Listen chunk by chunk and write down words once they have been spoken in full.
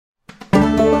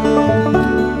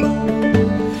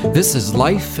This is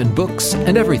Life and Books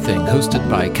and Everything, hosted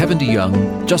by Kevin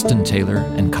DeYoung, Justin Taylor,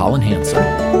 and Colin Hanson.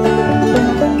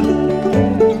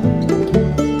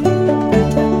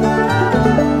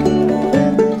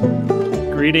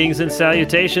 Greetings and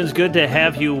salutations. Good to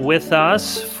have you with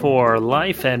us for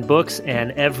Life and Books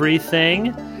and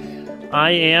Everything.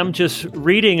 I am just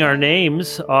reading our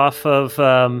names off of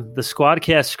the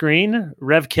Squadcast screen.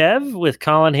 Rev Kev with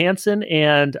Colin Hanson,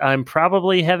 and I'm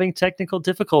probably having technical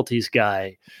difficulties,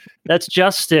 guy. That's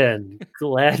Justin.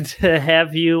 Glad to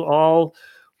have you all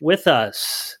with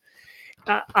us.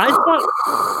 I thought...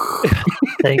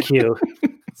 Thank you.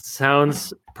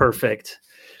 Sounds perfect.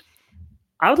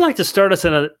 I would like to start us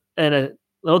in a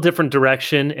little different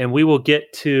direction, and we will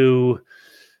get to...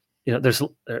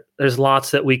 there's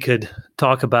lots that we could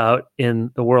talk about in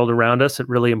the world around us, at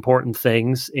really important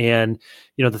things. And,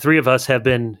 the three of us have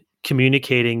been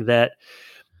communicating that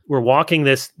we're walking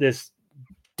this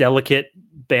delicate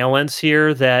balance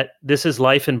here, that this is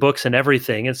life and books and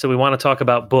everything. And so we want to talk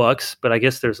about books, but I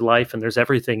guess there's life and there's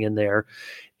everything in there.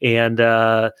 And,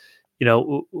 on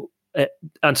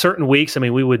certain weeks,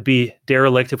 we would be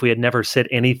derelict if we had never said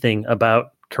anything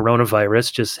about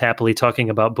coronavirus, just happily talking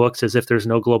about books as if there's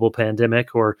no global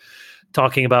pandemic, or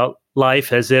talking about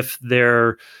life as if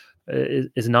there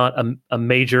is not a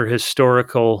major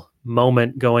historical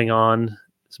moment going on,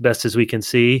 as best as we can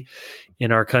see,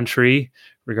 in our country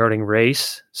regarding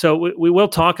race. So we will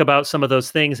talk about some of those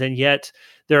things, and yet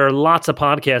there are lots of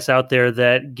podcasts out there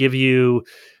that give you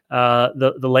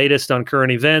the latest on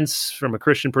current events from a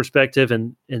Christian perspective,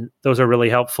 and those are really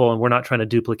helpful, and we're not trying to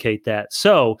duplicate that.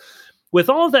 So with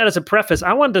all of that as a preface,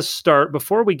 I wanted to start,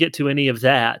 before we get to any of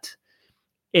that,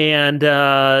 and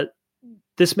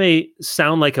this may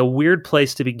sound like a weird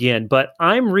place to begin, but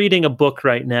I'm reading a book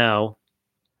right now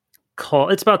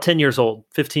it's about 10 years old,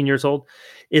 15 years old.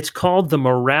 It's called The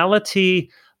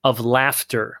Morality of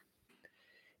Laughter.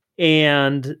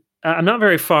 And I'm not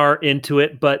very far into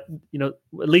it, but at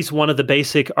least one of the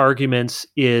basic arguments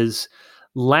is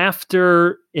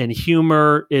laughter and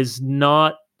humor is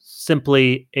not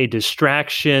simply a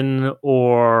distraction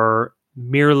or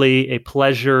merely a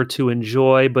pleasure to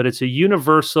enjoy, but it's a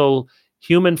universal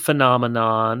human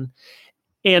phenomenon.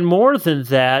 And more than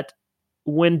that,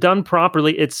 when done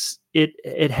properly,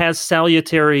 it has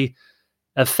salutary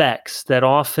effects. That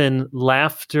often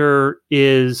laughter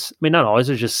is, not always,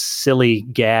 there's just silly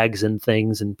gags and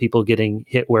things and people getting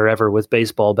hit wherever with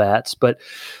baseball bats, but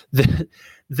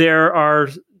there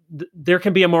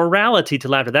can be a morality to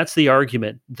laughter. That's the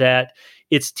argument, that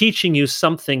it's teaching you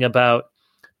something about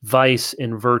vice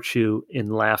and virtue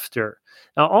in laughter.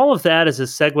 Now, all of that is a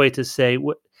segue to say,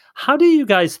 how do you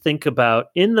guys think about,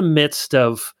 in the midst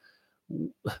of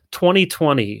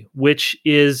 2020, which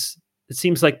is, it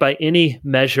seems like by any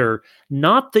measure,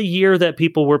 not the year that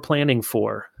people were planning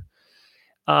for,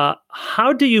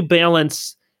 how do you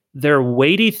balance their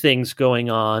weighty things going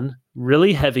on,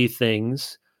 really heavy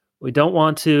things? We don't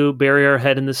want to bury our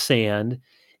head in the sand.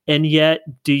 And yet,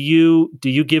 do you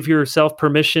give yourself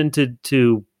permission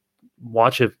to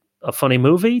watch a funny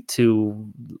movie, to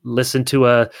listen to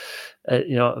a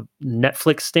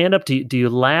Netflix stand-up? Do you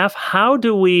laugh? How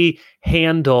do we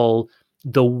handle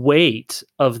the weight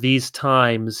of these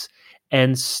times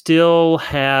and still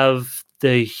have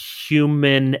the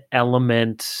human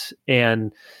element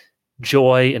and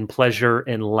joy and pleasure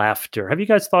and laughter? Have you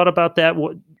guys thought about that?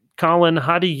 Colin,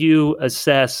 how do you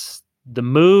assess the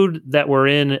mood that we're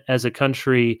in as a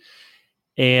country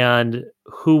and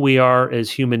who we are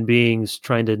as human beings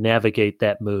trying to navigate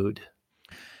that mood?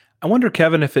 I wonder,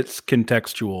 Kevin, if it's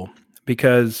contextual,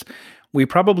 because we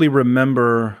probably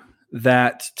remember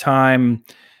that time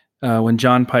when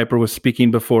John Piper was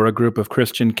speaking before a group of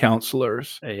Christian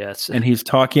counselors. Yes. And he's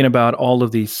talking about all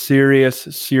of these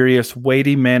serious,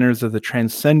 weighty manners of the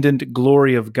transcendent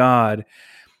glory of God.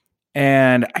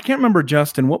 And I can't remember,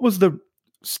 Justin, what was the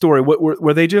story?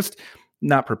 Were they just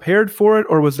not prepared for it,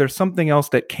 or was there something else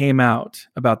that came out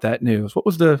about that news? What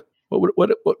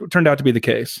turned out to be the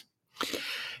case?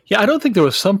 Yeah, I don't think there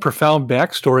was some profound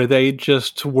backstory. They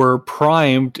just were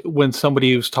primed when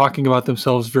somebody was talking about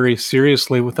themselves very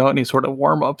seriously without any sort of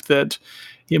warm-up that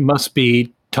it must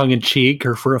be tongue-in-cheek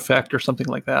or for effect or something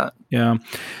like that. Yeah.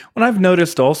 Well, I've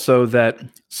noticed also that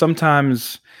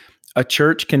sometimes a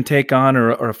church can take on,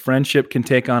 or a friendship can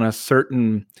take on, a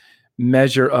certain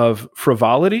measure of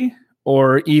frivolity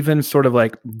or even sort of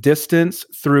like distance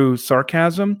through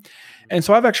sarcasm. And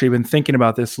so I've actually been thinking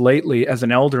about this lately as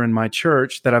an elder in my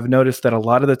church, that I've noticed that a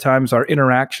lot of the times our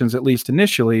interactions, at least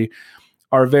initially,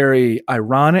 are very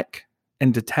ironic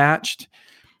and detached,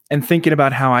 and thinking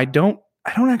about how I don't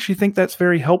actually think that's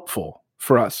very helpful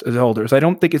for us as elders. I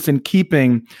don't think it's in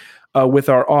keeping with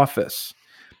our office.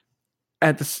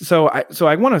 So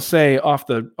I want to say off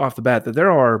the bat that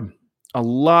there are a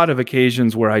lot of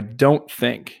occasions where I don't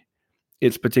think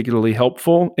it's particularly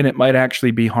helpful, and it might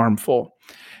actually be harmful.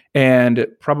 And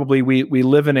probably we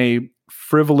live in a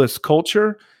frivolous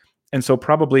culture, and so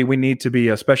probably we need to be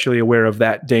especially aware of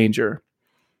that danger.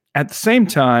 At the same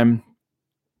time,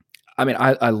 I mean,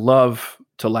 I love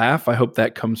to laugh. I hope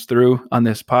that comes through on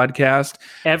this podcast.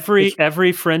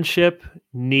 Every friendship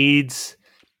needs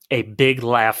a big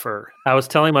laugher. I was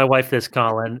telling my wife this,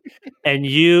 Colin, and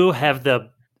you have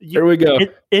Here we go.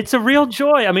 It's a real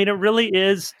joy. I mean, it really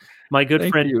is. My good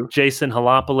friend Jason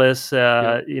Halopoulos,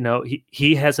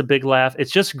 he has a big laugh.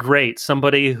 It's just great.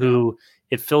 Somebody who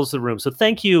it fills the room. So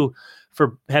thank you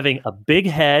for having a big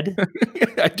head.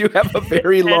 I do have a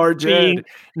very large head.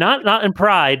 Not in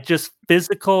pride, just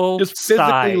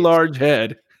physically large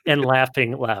head. And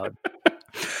laughing loud.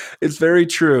 It's very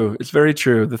true. It's very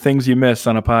true. The things you miss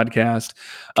on a podcast.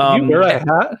 Can you wear a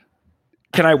hat?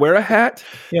 Can I wear a hat?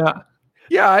 Yeah.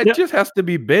 Yeah, it just has to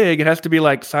be big. It has to be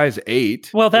like size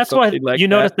 8. Well, that's why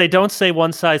notice they don't say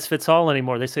one size fits all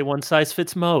anymore. They say one size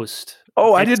fits most.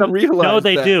 Oh, I didn't realize. No,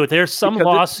 they do. There's some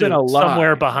lawsuit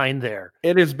somewhere behind there.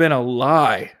 It has been a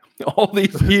lie all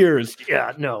these years.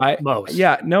 Most.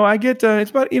 Yeah, no, I get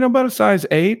it's about a size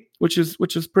 8, which is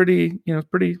pretty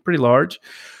pretty large.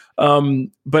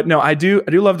 But no, I do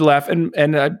love to laugh,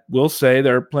 and I will say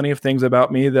there are plenty of things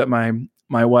about me that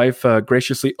my wife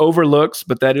graciously overlooks,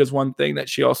 but that is one thing that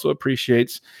she also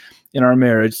appreciates in our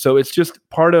marriage. So it's just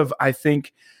part of, I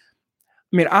think,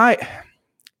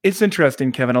 it's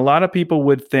interesting, Kevin. A lot of people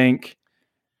would think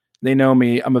they know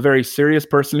me. I'm a very serious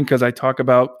person because I talk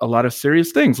about a lot of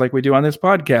serious things like we do on this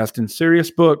podcast and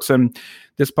serious books. And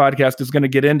this podcast is going to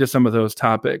get into some of those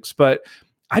topics, but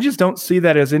I just don't see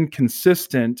that as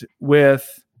inconsistent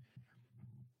with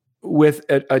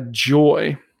a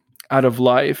joy out of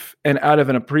life and out of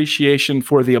an appreciation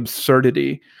for the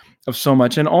absurdity of so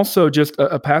much. And also just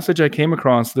a passage I came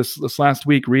across this last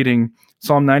week reading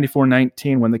Psalm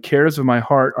 94:19, when the cares of my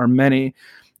heart are many,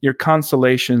 your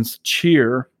consolations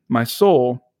cheer my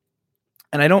soul.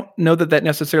 And I don't know that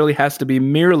necessarily has to be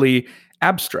merely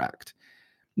abstract,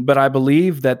 but I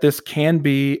believe that this can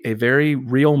be a very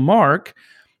real mark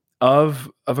of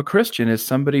a Christian, is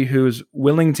somebody who's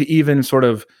willing to even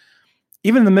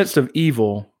in the midst of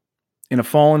evil in a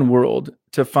fallen world,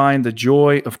 to find the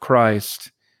joy of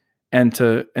Christ and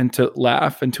to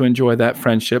laugh and to enjoy that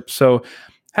friendship. So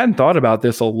I hadn't thought about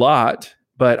this a lot,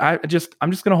 but I'm just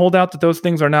going to hold out that those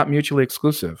things are not mutually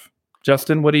exclusive.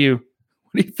 Justin, what do you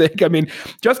think? I mean,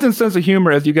 Justin's sense of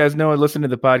humor, as you guys know and listen to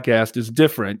the podcast, is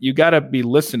different. You got to be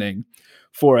listening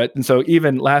for it. And so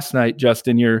even last night,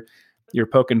 Justin, you're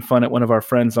poking fun at one of our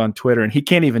friends on Twitter, and he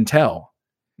can't even tell.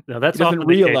 No, that's he doesn't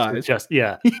realize.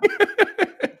 Yeah.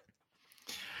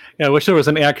 Yeah, I wish there was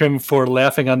an acronym for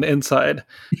laughing on the inside.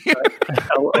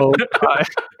 LOI.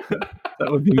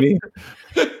 That would be me.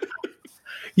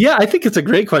 Yeah, I think it's a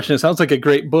great question. It sounds like a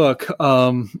great book.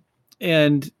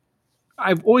 And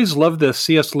I've always loved this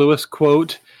C.S. Lewis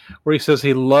quote where he says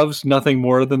he loves nothing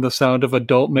more than the sound of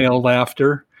adult male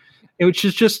laughter, which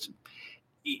is just,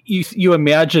 you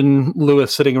imagine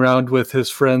Lewis sitting around with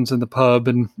his friends in the pub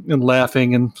and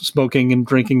laughing and smoking and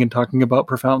drinking and talking about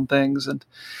profound things. And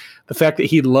the fact that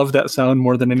he loved that sound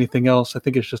more than anything else, I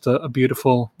think is just a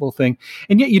beautiful little thing.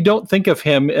 And yet you don't think of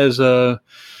him as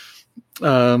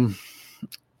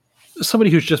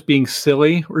somebody who's just being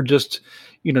silly or just,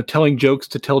 telling jokes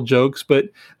to tell jokes, but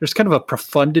there's kind of a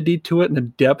profundity to it and a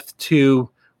depth to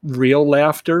real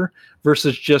laughter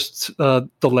versus just the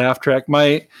laugh track.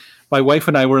 My wife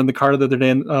and I were in the car the other day,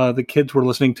 and the kids were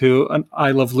listening to an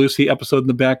I Love Lucy episode in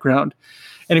the background.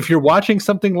 And if you're watching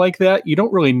something like that, you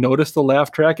don't really notice the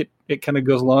laugh track. It kind of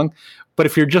goes along. But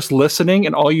if you're just listening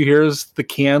and all you hear is the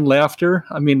canned laughter,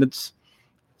 I mean, it's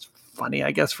funny,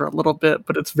 I guess, for a little bit,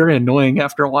 but it's very annoying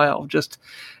after a while, just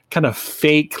kind of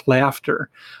fake laughter.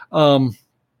 But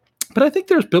I think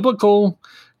there's biblical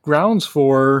grounds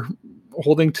for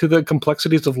holding to the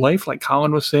complexities of life, like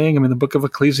Colin was saying. I mean, the book of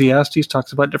Ecclesiastes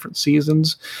talks about different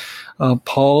seasons.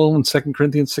 Paul in 2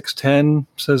 Corinthians 6:10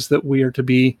 says that we are to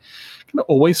be kind of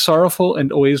always sorrowful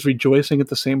and always rejoicing at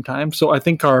the same time. So I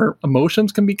think our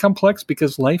emotions can be complex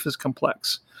because life is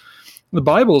complex. The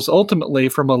Bible is ultimately,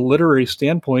 from a literary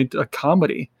standpoint, a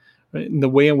comedy. Right? In the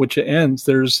way in which it ends,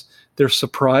 there's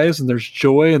surprise and there's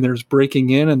joy and there's breaking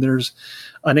in and there's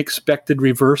unexpected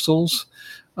reversals.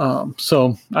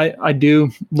 So I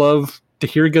do love to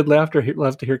hear good laughter. I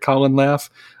love to hear Colin laugh.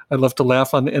 I love to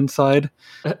laugh on the inside.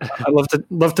 I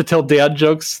love to tell dad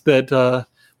jokes that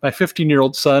My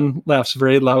 15-year-old son laughs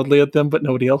very loudly at them, but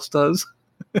nobody else does.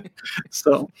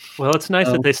 So, well, it's nice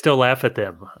that they still laugh at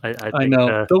them. I think,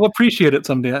 know they'll appreciate it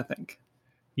someday, I think.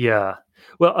 Yeah.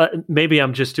 Well, maybe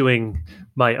I'm just doing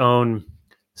my own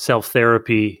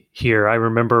self-therapy here. I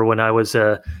remember when I was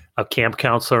a camp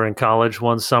counselor in college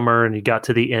one summer, and you got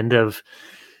to the end of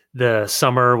the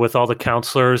summer with all the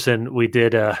counselors, and we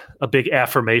did a big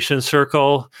affirmation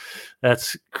circle.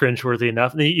 That's cringeworthy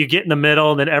enough. And you get in the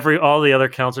middle, and then all the other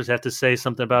counselors have to say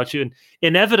something about you. And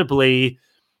inevitably,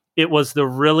 it was the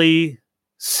really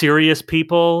serious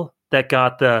people that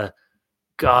got the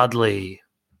godly,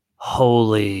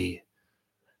 holy,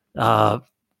 I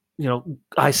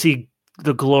see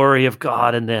the glory of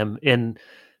God in them. And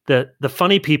the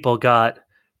funny people got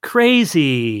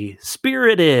crazy,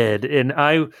 spirited, and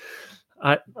I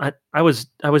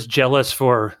was jealous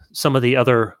for some of the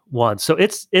other ones. So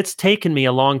it's taken me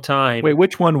a long time. Wait,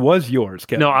 which one was yours,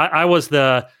 Kevin? No, I was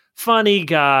the funny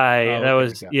guy.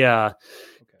 Yeah. Okay.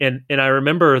 And I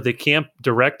remember the camp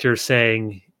director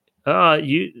saying, I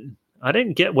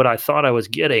didn't get what I thought I was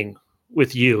getting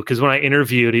with you. Because when I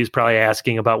interviewed, he's probably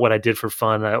asking about what I did for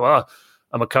fun.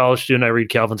 I'm a college student. I read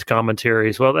Calvin's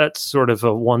commentaries. Well, that's sort of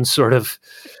one sort of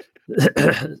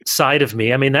side of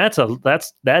me. I mean, that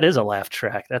is a laugh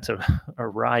track. That's a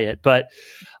riot. But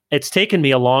it's taken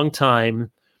me a long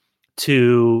time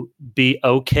to be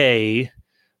okay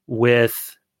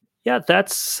with,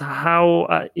 that's how,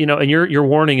 and your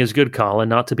warning is good, Colin,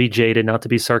 not to be jaded, not to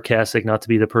be sarcastic, not to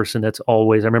be the person that's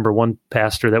always, I remember one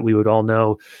pastor that we would all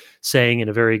know saying in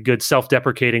a very good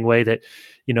self-deprecating way that,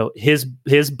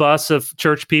 his bus of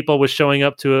church people was showing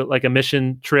up to a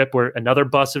mission trip where another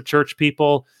bus of church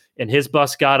people and his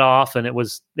bus got off, and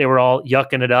they were all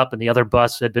yucking it up, and the other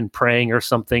bus had been praying or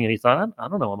something. And he thought, I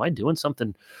don't know, am I doing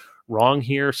something wrong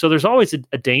here? So there's always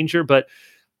a danger, but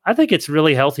I think it's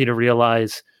really healthy to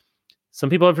realize some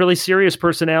people have really serious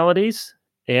personalities,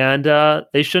 and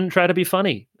they shouldn't try to be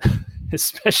funny,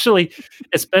 especially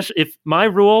if my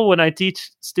rule when I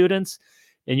teach students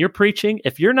and you're preaching,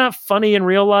 if you're not funny in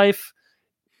real life,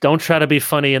 don't try to be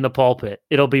funny in the pulpit.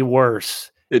 It'll be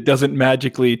worse. It doesn't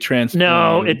magically transform.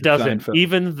 No, it doesn't.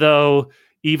 Even though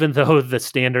the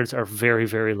standards are very,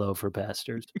 very low for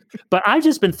pastors. But I've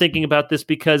just been thinking about this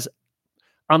because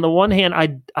on the one hand,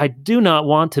 I do not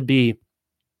want to be,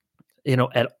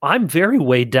 I'm very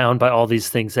weighed down by all these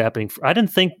things happening. I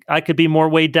didn't think I could be more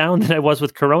weighed down than I was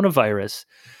with coronavirus.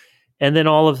 And then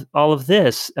all of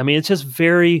this. I mean, it's just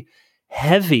very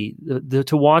heavy.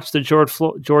 To watch the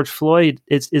George Floyd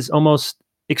is almost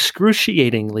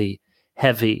excruciatingly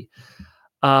heavy.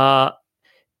 And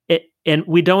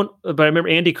we don't, but I remember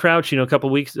Andy Crouch, a couple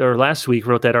weeks or last week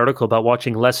wrote that article about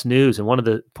watching less news. And one of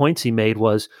the points he made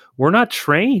was, we're not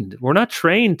trained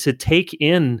to take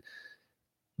in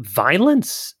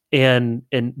violence and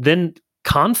then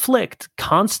conflict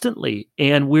constantly.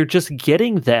 And we're just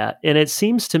getting that. And it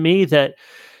seems to me that,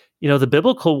 the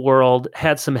biblical world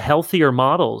had some healthier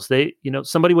models. They,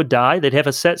 somebody would die, they'd have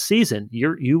a set season.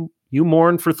 You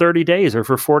mourn for 30 days or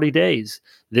for 40 days.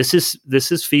 This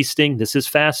is feasting. This is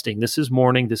fasting. This is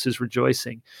mourning. This is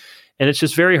rejoicing. And it's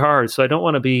just very hard. So I don't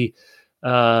want to be,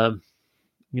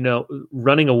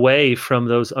 running away from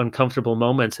those uncomfortable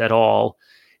moments at all.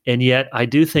 And yet I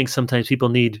do think sometimes people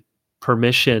need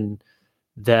permission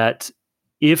that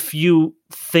if you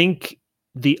think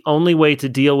the only way to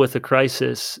deal with a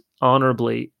crisis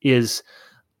honorably is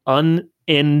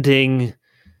unending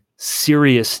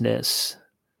seriousness,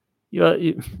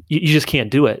 you just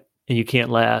can't do it, and you can't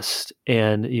last,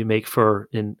 and you make for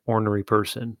an ornery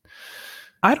person.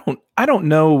 I don't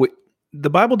know. The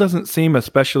Bible doesn't seem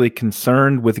especially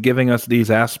concerned with giving us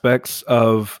these aspects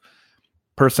of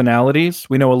personalities.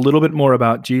 We know a little bit more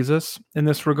about Jesus in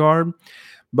this regard,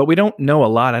 but we don't know a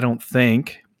lot, I don't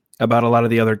think, about a lot of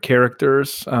the other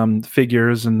characters,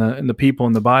 figures, and the people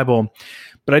in the Bible.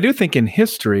 But I do think in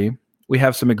history we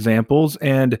have some examples,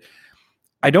 and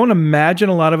I don't imagine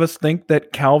a lot of us think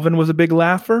that Calvin was a big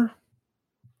laugher.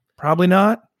 Probably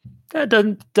not. It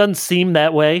doesn't seem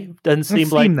that way. Doesn't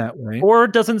seem that way. Or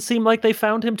doesn't seem like they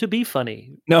found him to be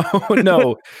funny.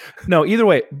 No. Either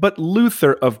way. But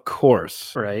Luther, of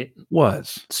course, right,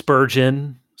 was.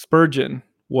 Spurgeon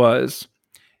was.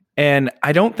 And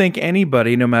I don't think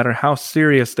anybody, no matter how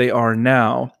serious they are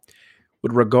now,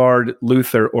 would regard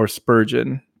Luther or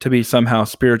Spurgeon to be somehow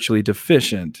spiritually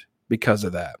deficient because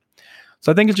of that.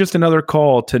 So I think it's just another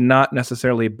call to not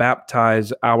necessarily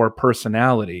baptize our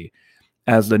personality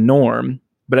as the norm,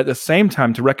 but at the same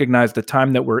time to recognize the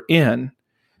time that we're in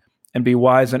and be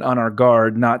wise and on our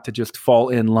guard not to just fall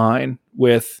in line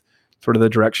with sort of the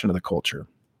direction of the culture.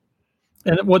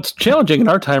 And what's challenging in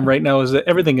our time right now is that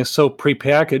everything is so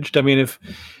prepackaged. I mean, if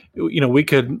we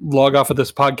could log off of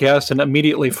this podcast and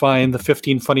immediately find the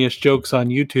 15 funniest jokes on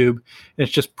YouTube, and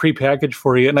it's just prepackaged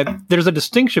for you. And there's a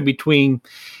distinction between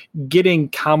getting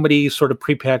comedy sort of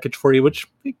prepackaged for you, which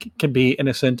can be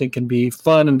innocent and can be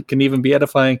fun and can even be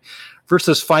edifying,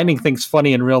 versus finding things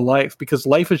funny in real life, because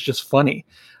life is just funny.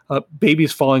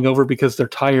 Babies falling over because they're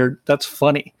tired, that's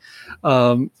funny.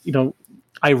 Ironic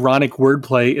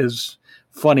wordplay is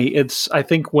funny. I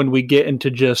think when we get into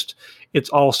just, it's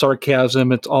all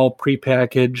sarcasm, it's all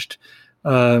prepackaged,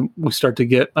 we start to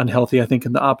get unhealthy, I think,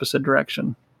 in the opposite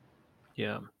direction.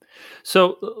 Yeah.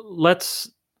 So let's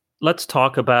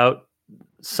talk about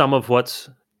some of what's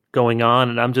going on.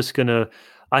 And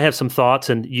I have some thoughts,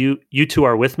 and you two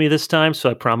are with me this time. So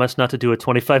I promise not to do a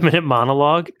 25-minute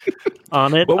monologue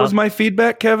on it. What was my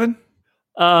feedback, Kevin?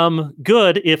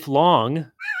 Good, if long,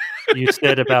 you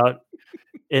said about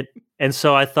it. And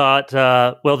so I thought,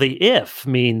 the if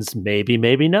means maybe,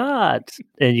 maybe not.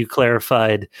 And you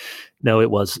clarified, no,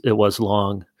 it was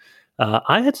long.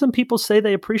 I had some people say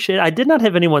they appreciate it. I did not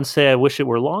have anyone say I wish it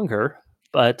were longer,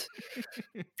 but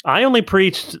I only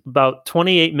preached about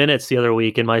 28 minutes the other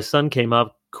week, and my son came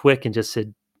up quick and just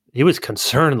said, he was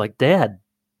concerned, like, Dad,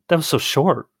 that was so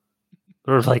short.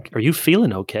 Or like, are you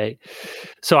feeling okay?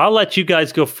 So I'll let you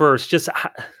guys go first. Just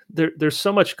there's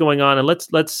so much going on, and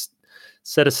let's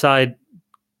set aside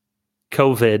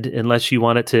COVID, unless you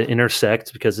want it to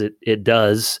intersect, because it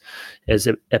does, as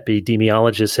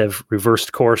epidemiologists have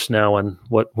reversed course now on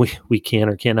what we can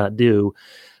or cannot do.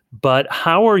 But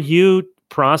how are you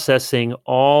processing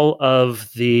all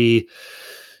of the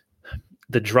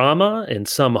drama and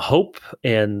some hope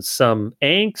and some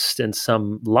angst and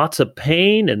some lots of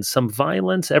pain and some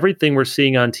violence, everything we're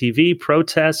seeing on TV,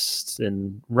 protests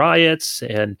and riots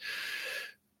and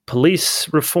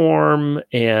police reform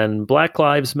and Black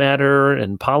Lives Matter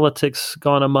and politics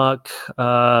gone amok?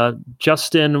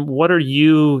 Justin, what are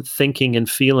you thinking and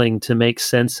feeling to make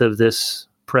sense of this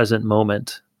present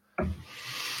moment?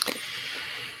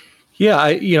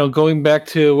 Yeah, going back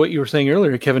to what you were saying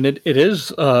earlier, Kevin, it is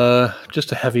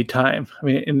just a heavy time. I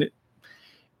mean, and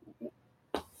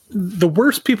the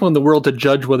worst people in the world to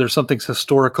judge whether something's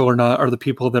historical or not are the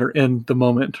people that are in the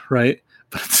moment, right?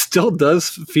 But it still does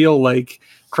feel like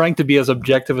trying to be as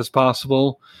objective as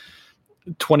possible.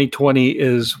 2020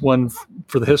 is one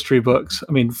for the history books.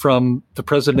 I mean, from the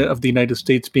president of the United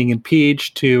States being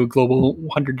impeached to a global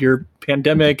 100-year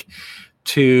pandemic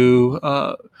to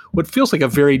what feels like a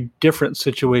very different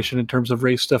situation in terms of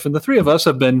race stuff. And the three of us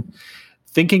have been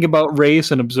thinking about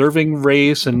race and observing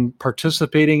race and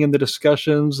participating in the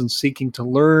discussions and seeking to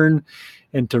learn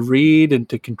and to read and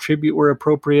to contribute where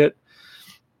appropriate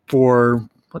for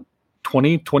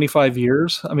 20, 25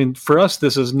 years. I mean, for us,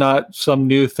 this is not some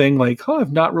new thing like,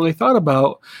 I've not really thought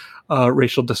about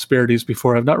racial disparities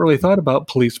before. I've not really thought about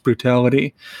police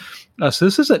brutality. So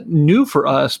this isn't new for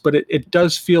us, but it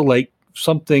does feel like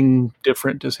something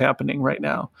different is happening right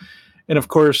now. And of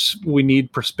course, we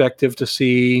need perspective to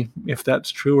see if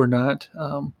that's true or not.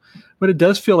 But it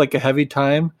does feel like a heavy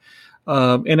time.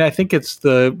 And I think it's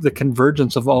the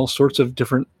convergence of all sorts of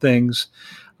different things.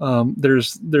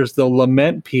 There's the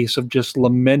lament piece of just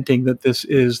lamenting that this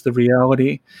is the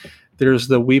reality. There's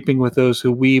the weeping with those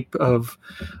who weep of,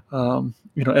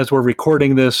 as we're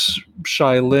recording this,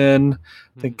 Shai Lin,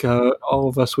 I think all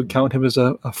of us would count him as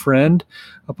a friend,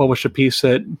 published a piece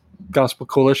at Gospel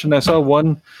Coalition. I saw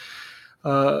one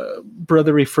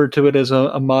brother referred to it as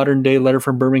a modern day letter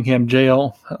from Birmingham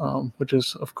jail, which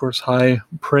is, of course, high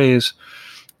praise.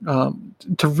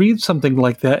 To read something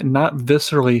like that and not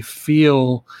viscerally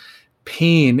feel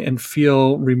pain and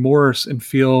feel remorse and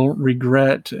feel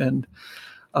regret and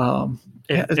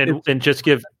just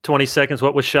give 20 seconds.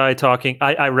 What was Shai talking?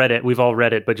 I read it. We've all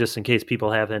read it, but just in case people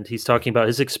haven't, he's talking about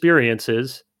his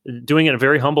experiences, doing it in a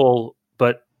very humble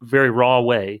but very raw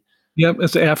way. Yep,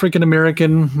 as an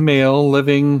African-American male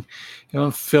living,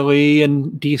 Philly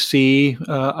and D.C.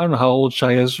 I don't know how old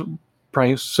Shai is,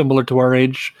 probably similar to our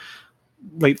age,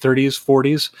 late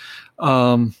 30s,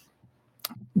 40s,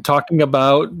 talking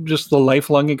about just the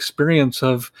lifelong experience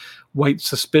of white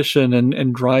suspicion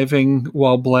and driving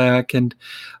while black. And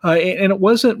it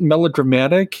wasn't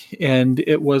melodramatic and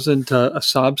it wasn't a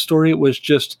sob story. It was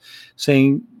just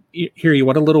saying, here, you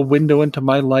want a little window into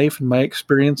my life and my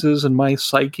experiences and my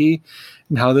psyche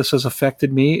and how this has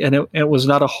affected me. And it was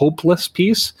not a hopeless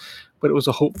piece, but it was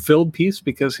a hope-filled piece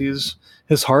because his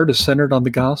heart is centered on the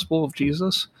gospel of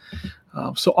Jesus.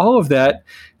 So all of that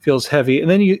feels heavy. And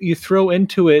then you throw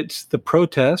into it the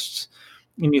protests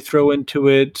and you throw into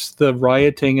it the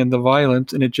rioting and the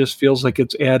violence, and it just feels like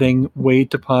it's adding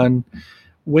weight upon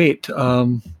wait.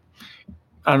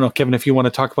 I don't know, Kevin, if you want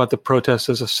to talk about the protests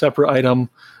as a separate item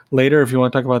later, if you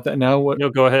want to talk about that now. No,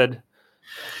 go ahead.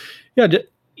 Yeah,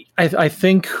 I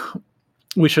think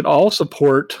we should all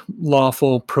support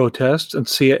lawful protest and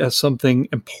see it as something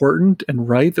important and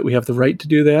right, that we have the right to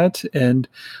do that, and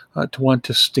to want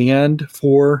to stand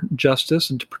for justice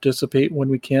and to participate when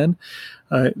we can.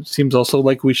 It seems also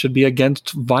like we should be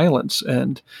against violence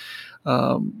and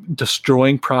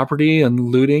destroying property and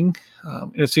looting.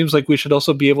 And it seems like we should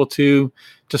also be able to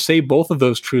say both of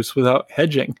those truths without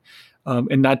hedging,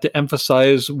 and not to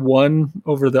emphasize one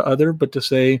over the other, but to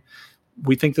say,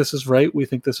 we think this is right, we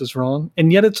think this is wrong.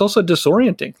 And yet it's also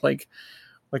disorienting. Like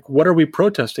what are we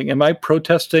protesting? Am I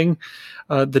protesting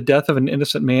the death of an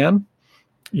innocent man?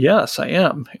 Yes, I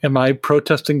am. Am I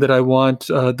protesting that I want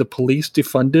the police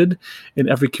defunded in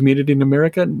every community in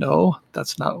America? No,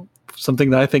 that's not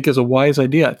something that I think is a wise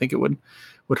idea. I think it would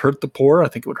hurt the poor. I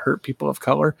think it would hurt people of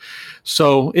color.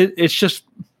 So it's just,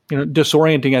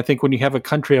 disorienting, I think, when you have a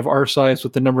country of our size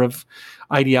with the number of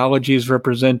ideologies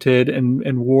represented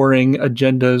and warring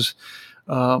agendas,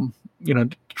 to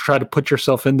try to put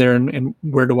yourself in there and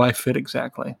where do I fit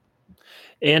exactly?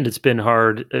 And it's been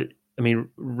hard.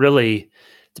 Really,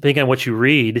 depending on what you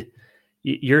read,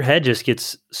 your head just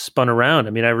gets spun around.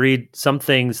 I read some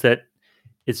things that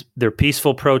they're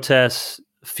peaceful protests,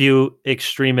 few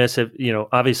extremists have,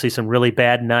 obviously some really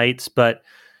bad nights, but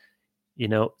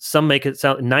some make it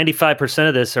sound 95%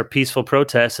 of this are peaceful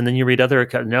protests. And then you read other,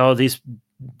 no,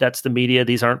 that's the media.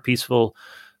 These aren't peaceful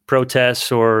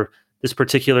protests, or this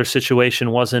particular situation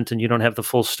wasn't, and you don't have the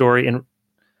full story. And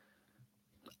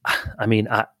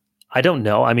I don't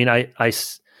know.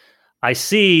 I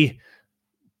see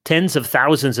tens of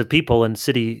thousands of people in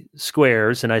city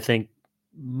squares, and I think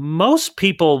most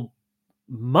people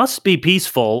must be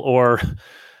peaceful, or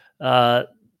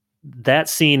that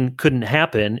scene couldn't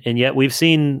happen. And yet we've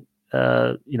seen,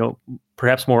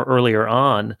 perhaps more earlier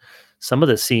on, some of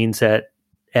the scenes at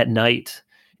night.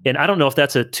 And I don't know if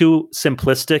that's a too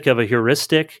simplistic of a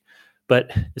heuristic, but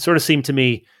it sort of seemed to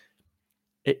me,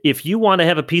 if you want to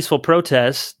have a peaceful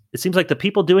protest, it seems like the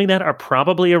people doing that are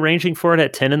probably arranging for it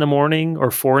at 10 in the morning or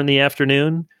 4 in the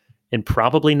afternoon, and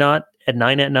probably not at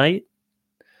 9 at night.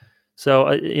 So,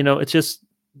 it's just,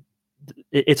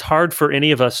 it's hard for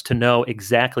any of us to know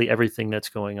exactly everything that's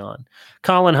going on.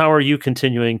 Colin, how are you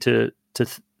continuing to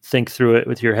think through it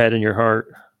with your head and your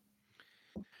heart?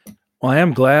 Well, I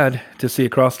am glad to see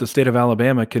across the state of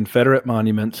Alabama Confederate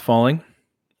monuments falling.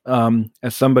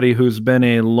 As somebody who's been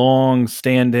a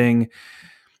long-standing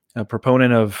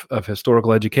proponent of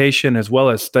historical education, as well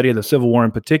as study of the Civil War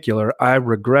in particular, I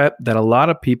regret that a lot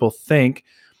of people think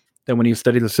that when you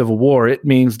study the Civil War, it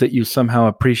means that you somehow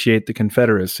appreciate the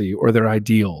Confederacy or their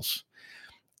ideals.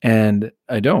 And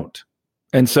I don't.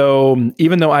 And so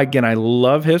even though, I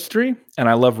love history and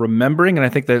I love remembering, and I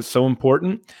think that it's so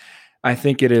important, I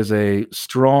think it is a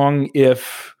strong,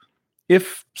 if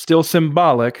still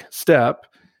symbolic, step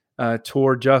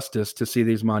toward justice to see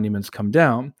these monuments come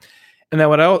down. And that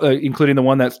would, including the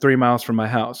one that's 3 miles from my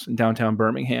house in downtown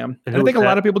Birmingham. And I think a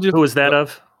lot of people just... Who was that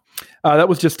of? That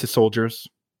was just to soldiers.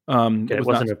 It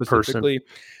wasn't a person.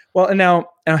 Well, and now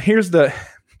here's a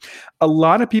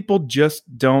lot of people just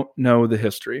don't know the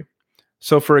history.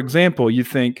 So, for example, you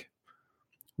think,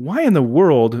 why in the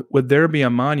world would there be a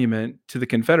monument to the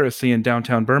Confederacy in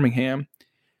downtown Birmingham?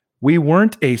 We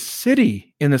weren't a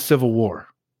city in the Civil War.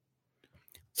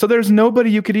 So there's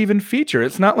nobody you could even feature.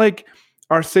 It's not like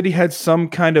our city had some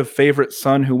kind of favorite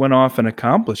son who went off and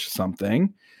accomplished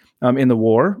something in the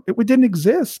war. We didn't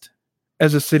exist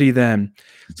as a city then.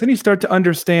 So then you start to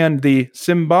understand the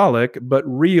symbolic but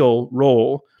real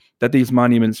role that these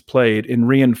monuments played in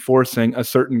reinforcing a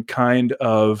certain kind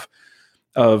of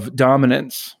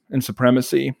dominance and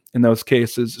supremacy in those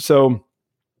cases. So,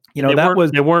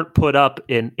 they weren't put up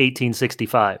in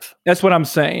 1865. That's what I'm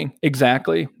saying.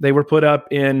 Exactly. They were put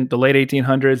up in the late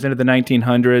 1800s into the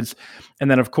 1900s. And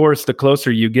then, of course, the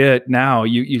closer you get now,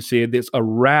 you see a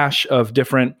rash of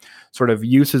different sort of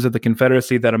uses of the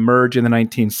Confederacy that emerge in the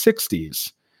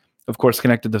 1960s, of course,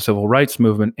 connected to the Civil Rights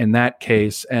Movement in that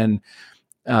case. And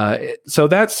so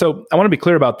I want to be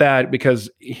clear about that, because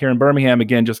here in Birmingham,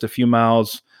 again, just a few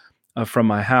miles from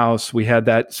my house, we had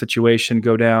that situation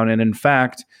go down. And in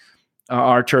fact,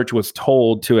 our church was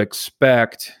told to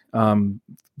expect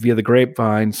via the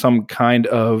grapevine some kind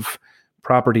of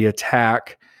property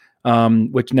attack,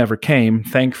 which never came,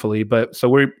 thankfully. But so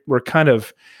we're kind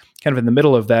of in the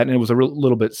middle of that, and it was a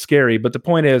little bit scary. But the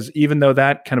point is, even though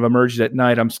that kind of emerged at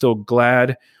night, I'm still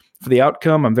glad for the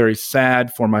outcome. I'm very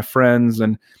sad for my friends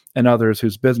and others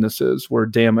whose businesses were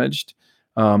damaged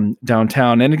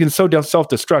downtown. And it's so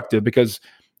self-destructive because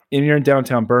you're in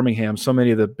downtown Birmingham, so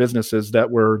many of the businesses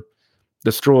that were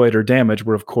destroyed or damaged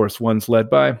were, of course, ones led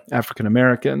by African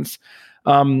Americans.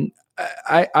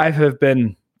 I have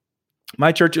been,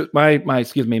 my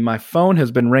phone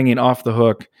has been ringing off the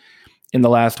hook in the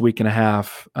last week and a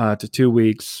half to 2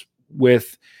 weeks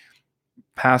with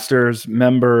pastors,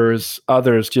 members,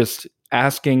 others just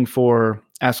asking for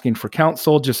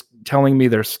counsel, just telling me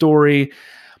their story.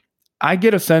 I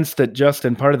get a sense that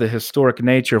Justin, part of the historic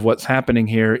nature of what's happening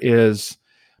here is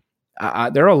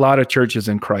there are a lot of churches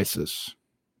in crisis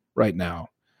right now.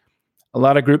 A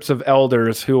lot of groups of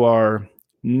elders who are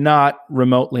not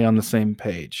remotely on the same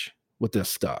page with this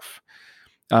stuff,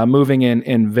 moving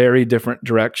in very different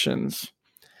directions.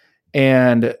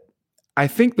 And I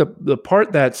think the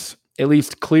part that's at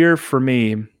least clear for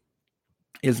me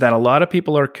is that a lot of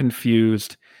people are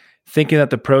confused, thinking that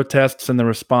the protests and the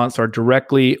response are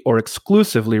directly or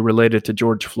exclusively related to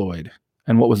George Floyd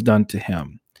and what was done to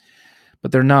him.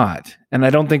 But they're not. And I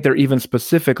don't think they're even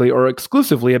specifically or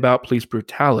exclusively about police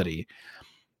brutality,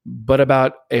 but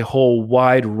about a whole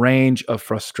wide range of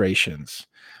frustrations.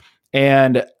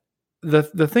 And the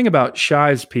thing about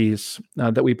Shai's piece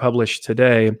that we published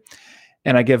today,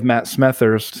 and I give Matt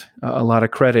Smethurst a lot of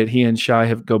credit. He and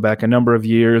Shai go back a number of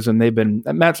years, and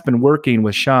Matt's been working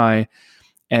with Shai,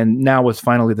 and now was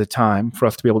finally the time for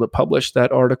us to be able to publish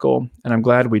that article. And I'm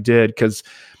glad we did, because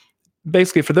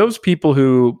basically for those people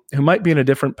who might be in a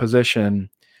different position,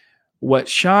 what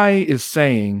Shai is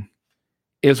saying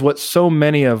is what so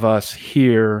many of us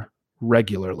hear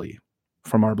regularly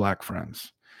from our Black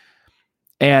friends.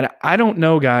 And I don't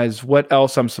know, guys, what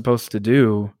else I'm supposed to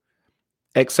do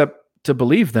except to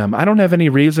believe them. I don't have any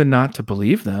reason not to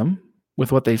believe them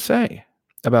with what they say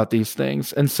about these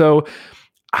things. And so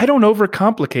I don't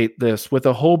overcomplicate this with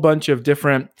a whole bunch of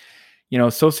different,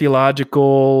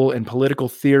 sociological and political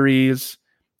theories.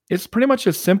 It's pretty much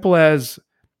as simple as,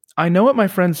 I know what my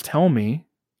friends tell me.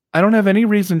 I don't have any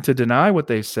reason to deny what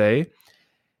they say.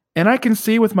 And I can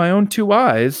see with my own two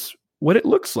eyes what it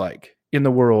looks like in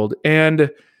the world.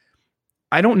 And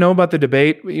I don't know about the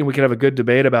debate. We could have a good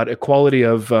debate about equality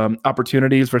of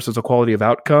opportunities versus equality of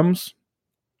outcomes.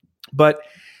 But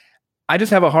I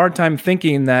just have a hard time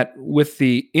thinking that with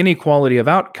the inequality of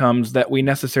outcomes that we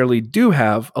necessarily do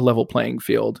have a level playing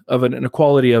field of an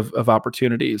equality of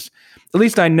opportunities. At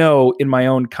least I know in my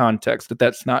own context that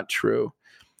that's not true.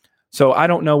 So I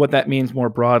don't know what that means more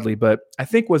broadly, but I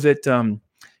think remember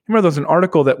there was an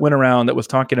article that went around that was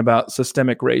talking about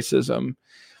systemic racism.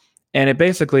 And it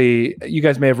basically, you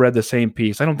guys may have read the same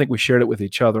piece. I don't think we shared it with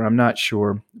each other. I'm not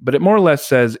sure. But it more or less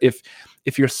says if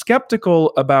you're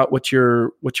skeptical about what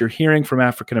you're hearing from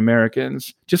African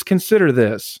Americans, just consider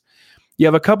this. You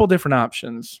have a couple different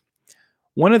options.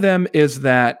 One of them is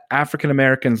that African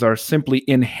Americans are simply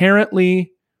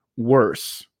inherently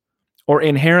worse or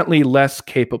inherently less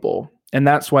capable. And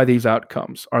that's why these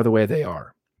outcomes are the way they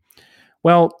are.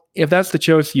 Well, if that's the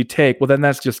choice you take, well, then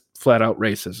that's just flat out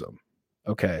racism.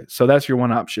 Okay, so that's your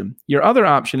one option. Your other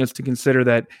option is to consider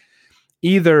that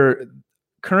either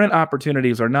current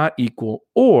opportunities are not equal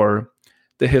or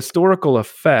the historical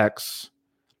effects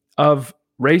of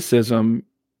racism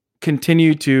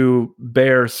continue to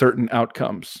bear certain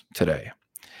outcomes today.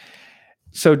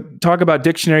 So talk about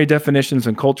dictionary definitions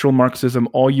and cultural Marxism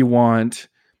all you want,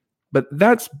 but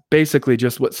that's basically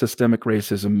just what systemic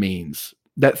racism means.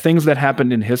 That things that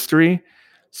happened in history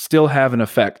still have an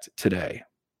effect today.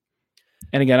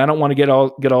 And again, I don't want to get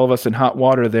all of us in hot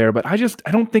water there, but I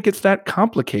don't think it's that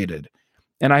complicated.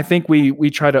 And I think we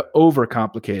try to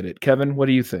overcomplicate it. Kevin, what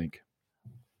do you think?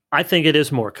 I think it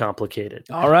is more complicated.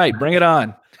 All right, bring it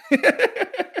on.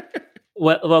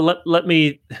 Well, let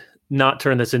me not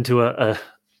turn this into a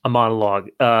monologue.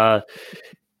 I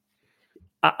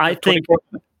think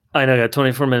I know I got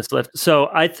 24 minutes left. So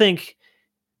I think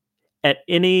there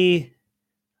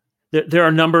are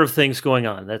a number of things going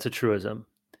on. That's a truism.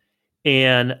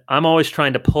 And I'm always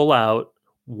trying to pull out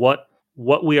what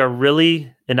we are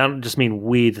really, and I don't just mean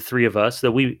we, the three of us,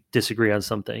 that we disagree on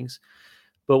some things,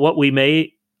 but what we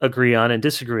may agree on and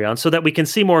disagree on so that we can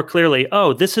see more clearly,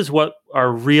 oh, this is what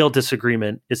our real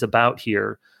disagreement is about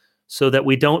here, so that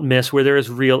we don't miss where there is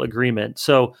real agreement.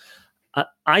 So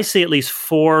I see at least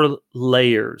 4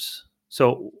 layers.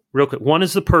 So real quick, one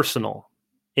is the personal.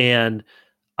 And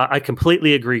I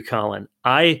completely agree, Colin.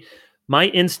 My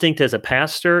instinct as a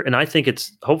pastor, and I think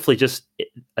it's hopefully just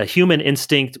a human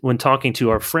instinct when talking to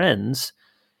our friends,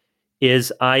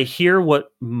 is I hear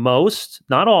what most,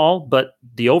 not all, but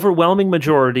the overwhelming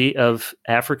majority of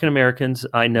African Americans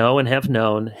I know and have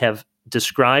known have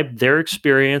described their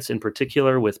experience in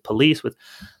particular with police.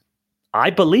 I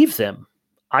believe them.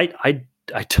 I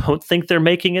don't think they're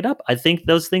making it up. I think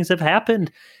those things have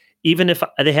happened, even if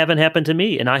they haven't happened to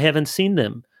me and I haven't seen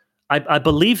them. I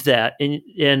believe that.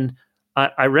 And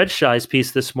I read Shai's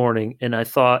piece this morning and I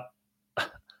thought,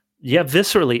 yeah,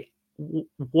 viscerally,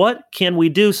 what can we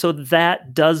do so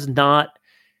that does not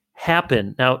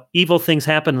happen? Now, evil things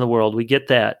happen in the world. We get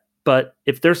that. But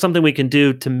if there's something we can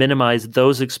do to minimize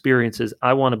those experiences,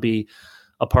 I want to be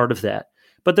a part of that.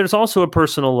 But there's also a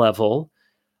personal level.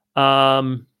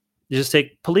 You just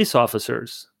take police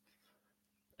officers.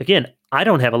 Again, I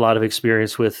don't have a lot of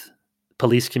experience with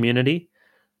police community,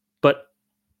 but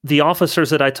the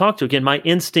officers that I talk to, again, my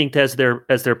instinct as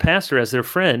their pastor, as their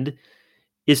friend,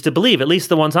 is to believe, at least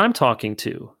the ones I'm talking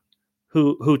to,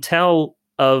 who tell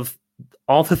of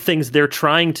all the things they're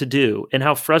trying to do and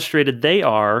how frustrated they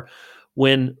are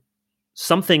when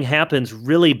something happens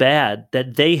really bad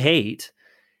that they hate,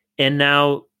 and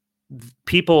now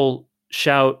people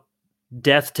shout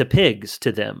death to pigs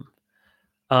to them.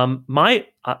 I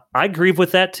grieve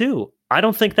with that too. I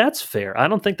don't think that's fair. I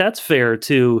don't think that's fair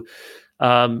to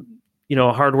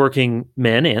hardworking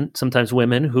men and sometimes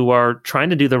women who are trying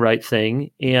to do the right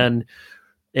thing and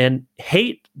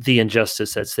hate the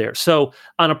injustice that's there. So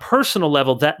on a personal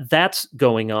level, that's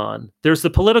going on. There's the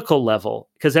political level,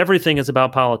 because everything is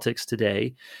about politics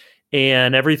today,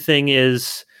 and everything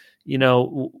is,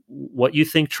 what you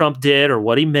think Trump did or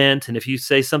what he meant. And if you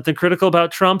say something critical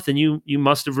about Trump, then you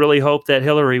must have really hoped that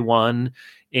Hillary won,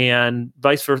 and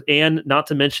vice versa. And not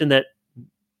to mention that,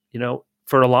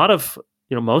 for a lot of,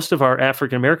 most of our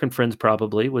African-American friends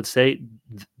probably would say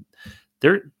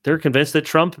they're convinced that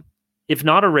Trump, if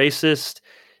not a racist,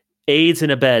 aids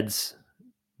and abets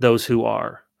those who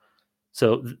are.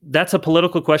 So that's a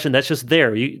political question. That's just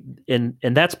there. And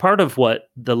that's part of what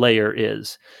the layer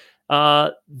is.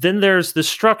 Then there's the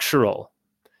structural.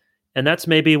 And that's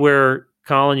maybe where,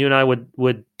 Colin, you and I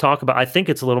would talk about. I think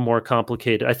it's a little more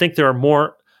complicated. I think there are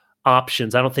more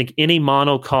options. I don't think any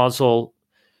monocausal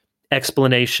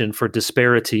explanation for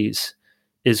disparities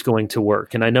is going to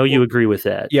work. And I know you agree with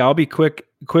that. Yeah, I'll be quick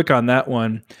on that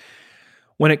one.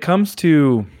 When it comes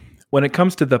to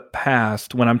the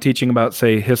past, when I'm teaching about,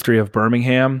 say, history of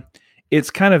Birmingham, it's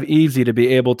kind of easy to be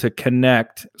able to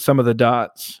connect some of the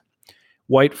dots.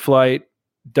 White flight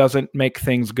doesn't make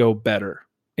things go better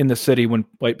in the city when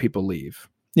white people leave.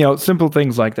 Simple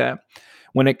things like that.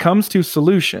 When it comes to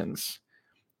solutions,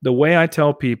 what I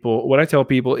tell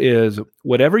people is,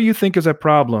 whatever you think is a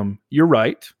problem, you're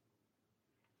right.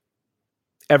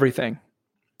 Everything.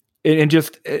 I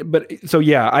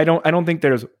don't think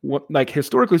there's, like,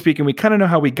 historically speaking, we kind of know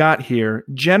how we got here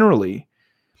generally,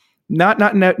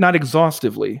 not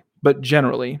exhaustively, but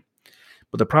generally.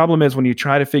 But the problem is when you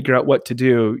try to figure out what to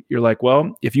do, you're like,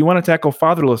 well, if you want to tackle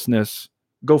fatherlessness,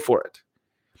 go for it.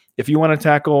 If you want to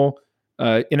tackle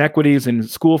inequities in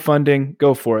school funding,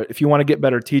 go for it. If you want to get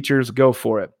better teachers, go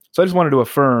for it. So I just wanted to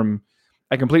affirm,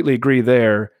 I completely agree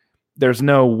there. There's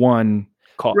no one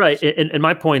cause. Right. And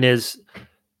my point is,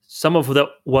 some of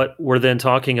what we're then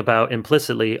talking about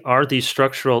implicitly are these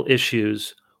structural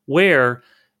issues where,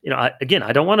 I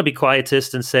don't want to be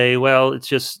quietist and say, well, it's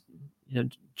just,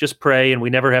 just pray and we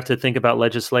never have to think about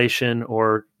legislation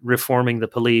or reforming the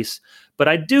police. But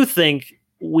I do think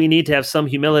we need to have some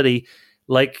humility.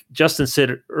 Like Justin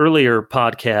said earlier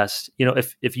podcast,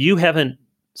 if you haven't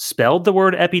spelled the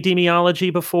word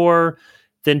epidemiology before,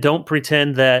 then don't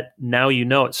pretend that now you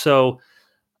know it. So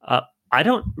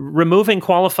removing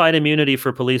qualified immunity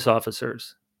for police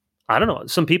officers. I don't know.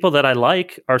 Some people that I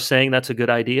like are saying that's a good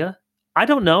idea. I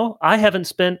don't know. I haven't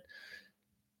spent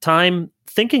time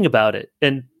thinking about it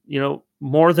and,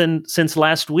 more than since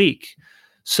last week.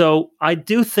 So I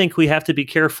do think we have to be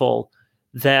careful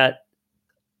that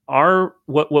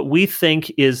what we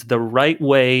think is the right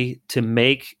way to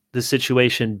make the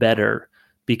situation better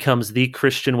becomes the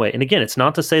Christian way. And again, it's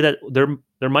not to say that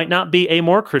there might not be a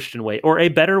more Christian way or a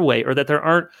better way, or that there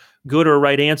aren't good or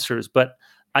right answers. But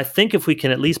I think if we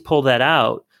can at least pull that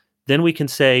out, then we can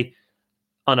say,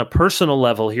 on a personal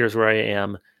level, here's where I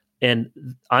am. And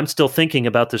I'm still thinking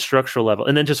about the structural level.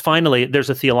 And then just finally,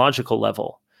 there's a theological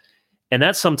level. And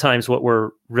that's sometimes what we're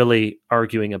really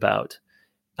arguing about.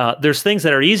 There's things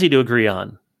that are easy to agree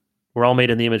on. We're all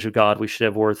made in the image of God. We should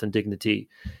have worth and dignity.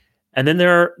 And then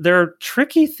there are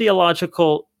tricky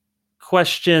theological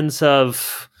questions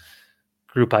of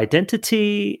group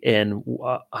identity and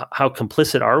how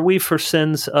complicit are we for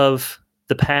sins of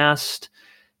the past.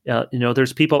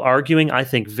 There's people arguing, I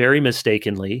think very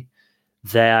mistakenly,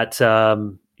 that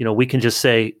we can just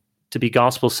say to be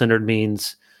gospel-centered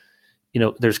means,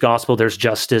 there's gospel, there's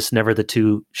justice, never the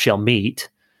two shall meet.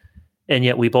 And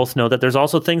yet we both know that there's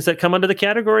also things that come under the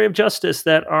category of justice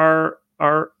that are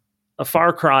a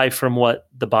far cry from what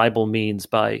the Bible means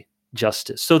by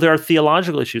justice. So there are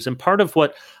theological issues. And part of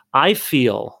what I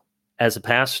feel as a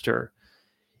pastor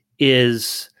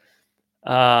is,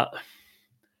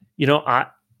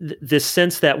 this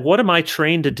sense that what am I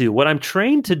trained to do? What I'm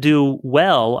trained to do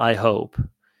well, I hope,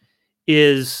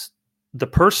 is the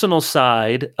personal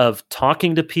side of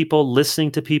talking to people,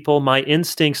 listening to people. My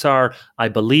instincts are, I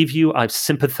believe you, I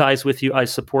sympathize with you, I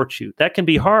support you. That can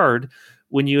be hard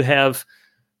when you have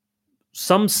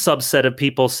some subset of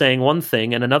people saying one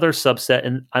thing and another subset,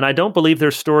 and I don't believe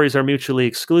their stories are mutually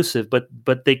exclusive,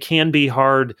 but they can be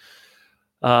hard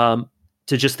to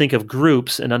just think of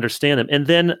groups and understand them. And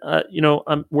then,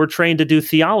 we're trained to do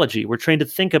theology. We're trained to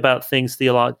think about things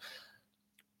theologically.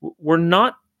 We're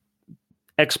not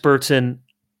experts in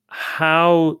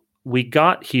how we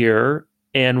got here,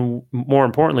 and more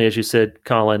importantly, as you said,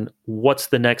 Colin, what's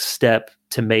the next step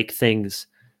to make things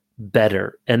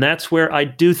better? And that's where I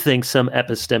do think some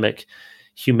epistemic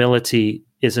humility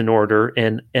is in order,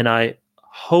 and I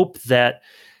hope that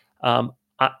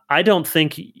I don't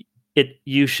think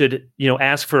you should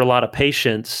ask for a lot of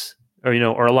patience or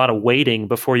a lot of waiting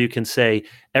before you can say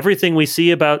everything we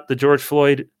see about the George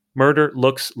Floyd murder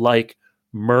looks like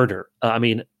murder.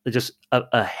 Just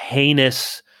a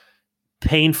heinous,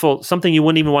 painful, something you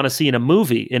wouldn't even want to see in a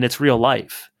movie in its real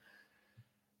life.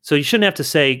 So you shouldn't have to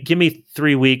say, give me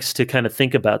 3 weeks to kind of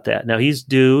think about that. Now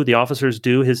the officer's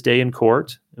due his day in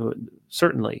court,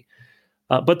 certainly.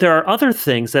 But there are other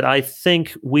things that I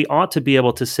think we ought to be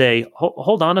able to say,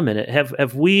 hold on a minute.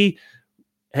 Have we,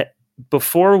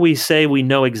 before we say we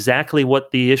know exactly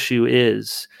what the issue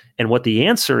is and what the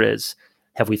answer is,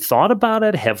 have we thought about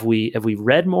it? Have we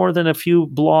read more than a few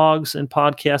blogs and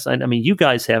podcasts? I mean, you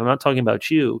guys have. I'm not talking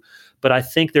about you, but I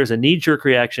think there's a knee-jerk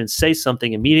reaction. Say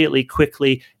something immediately,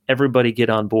 quickly. Everybody get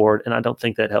on board, and I don't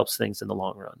think that helps things in the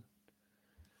long run.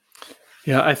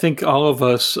 Yeah, I think all of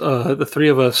us, the three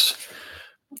of us,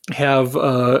 have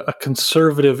a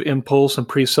conservative impulse and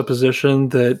presupposition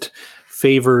that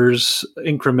favors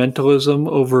incrementalism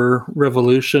over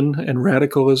revolution and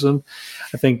radicalism.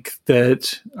 I think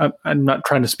that I'm not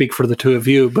trying to speak for the two of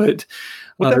you, but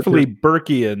definitely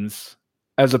Burkeans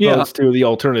as opposed to the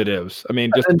alternatives. I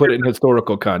mean, just to put it in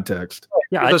historical context.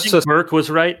 Yeah, I think Burke was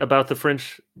right about the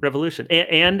French Revolution,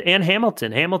 and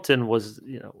Hamilton. Hamilton was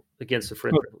against the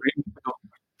French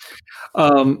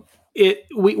Revolution.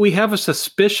 We have a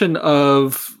suspicion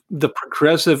of the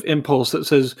progressive impulse that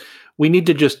says we need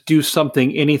to just do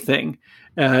something, anything,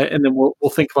 and then we'll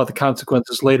think about the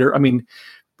consequences later. I mean,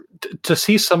 to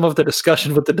see some of the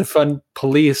discussion with the defund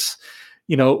police,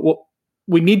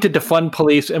 we need to defund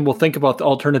police and we'll think about the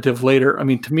alternative later. I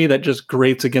mean, to me, that just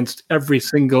grates against every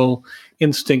single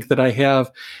instinct that I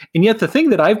have. And yet the thing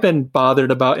that I've been bothered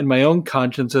about in my own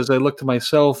conscience as I look to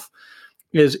myself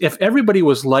is if everybody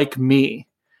was like me,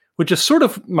 which is sort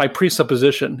of my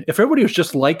presupposition, if everybody was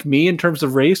just like me in terms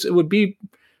of race, it would be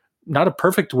not a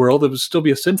perfect world. It would still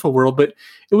be a sinful world, but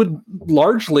it would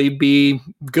largely be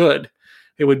good.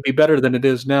 It would be better than it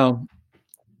is now.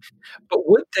 But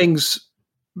would things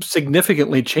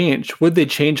significantly change? Would they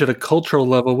change at a cultural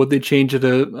level? Would they change at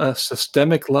a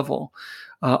systemic level?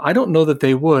 I don't know that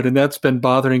they would, and that's been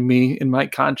bothering me in my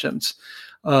conscience.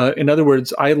 In other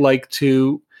words, I like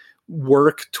to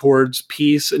work towards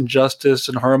peace and justice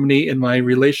and harmony in my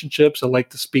relationships. I like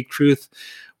to speak truth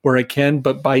where I can,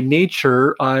 but by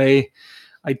nature, I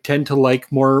tend to like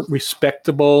more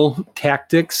respectable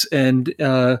tactics and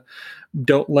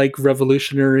don't like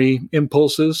revolutionary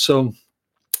impulses. So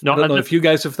I don't know if you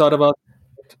guys have thought about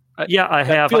it. Yeah, I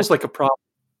have. It feels like a problem.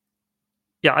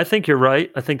 Yeah, I think you're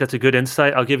right. I think that's a good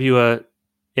insight. I'll give you an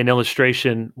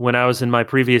illustration. When I was in my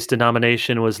previous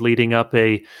denomination, was leading up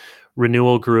a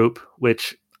renewal group,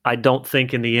 which I don't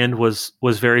think in the end was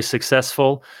very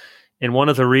successful. And one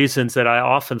of the reasons that I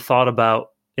often thought about,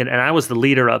 and I was the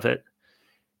leader of it,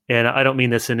 and I don't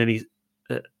mean this in any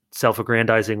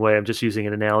self-aggrandizing way, I'm just using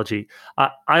an analogy. I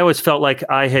always felt like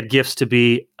I had gifts to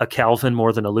be a Calvin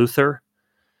more than a Luther,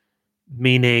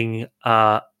 meaning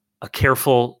a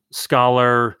careful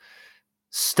scholar,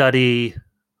 study,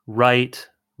 write,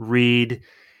 read.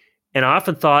 And I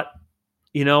often thought,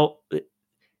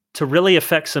 to really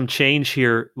affect some change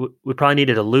here, we probably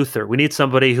needed a Luther. We need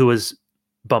somebody who was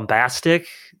bombastic,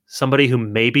 somebody who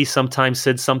maybe sometimes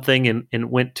said something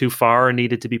and went too far and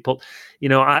needed to be pulled.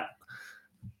 I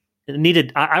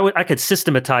could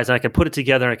systematize and I could put it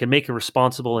together and I could make it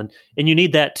responsible, and you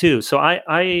need that too. So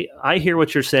I hear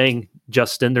what you're saying,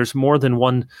 Justin. There's more than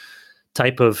one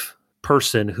type of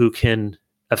person who can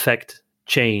affect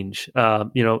change.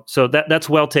 So that's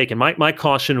well taken. My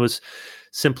caution was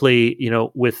simply,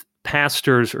 with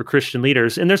pastors or Christian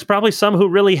leaders, and there's probably some who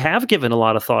really have given a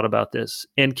lot of thought about this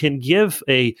and can give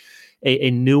a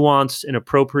nuanced and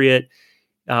appropriate.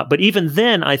 But even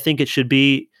then, I think it should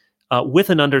be with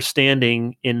an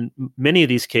understanding in many of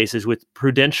these cases with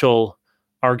prudential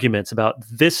arguments about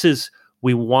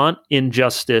we want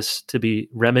injustice to be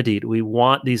remedied. We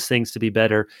want these things to be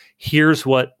better. Here's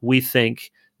what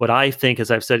I think,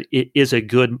 as I've said, it is a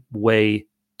good way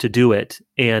to do it.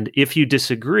 And if you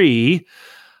disagree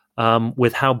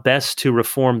with how best to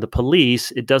reform the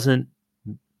police, it doesn't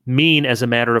mean as a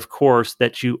matter of course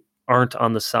that you aren't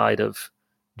on the side of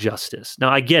justice. Now,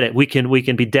 I get it. We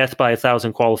can be death by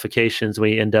 1,000 qualifications.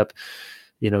 We end up,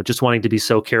 just wanting to be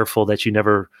so careful that you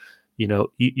never,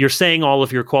 you're saying all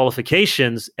of your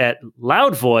qualifications at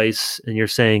loud voice, and you're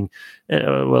saying,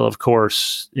 well, of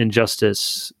course,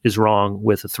 injustice is wrong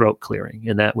with a throat clearing,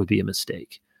 and that would be a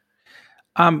mistake.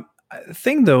 The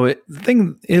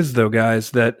thing is,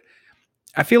 guys, that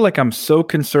I feel like I'm so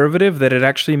conservative that it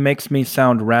actually makes me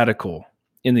sound radical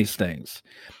in these things.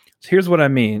 So here's what I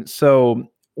mean. So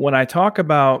when I talk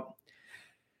about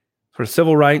sort of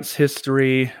civil rights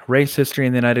history, race history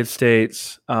in the United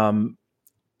States,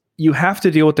 you have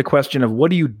to deal with the question of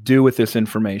what do you do with this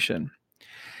information?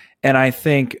 And I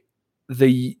think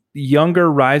the younger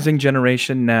rising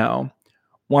generation now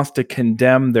wants to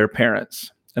condemn their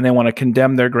parents, and they want to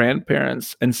condemn their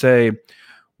grandparents and say,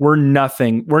 we're not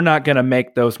going to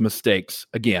make those mistakes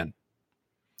again.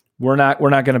 We're not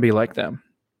going to be like them.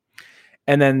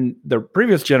 And then the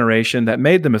previous generation that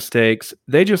made the mistakes,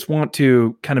 they just want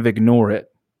to kind of ignore it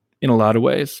in a lot of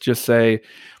ways. Just say,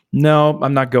 no,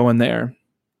 I'm not going there.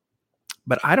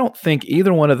 But I don't think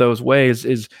either one of those ways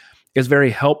is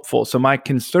very helpful. So my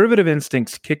conservative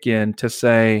instincts kick in to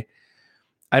say,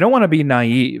 I don't want to be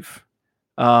naive.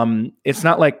 It's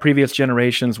not like previous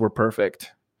generations were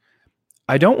perfect.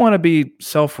 I don't want to be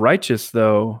self-righteous,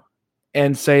 though,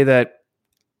 and say that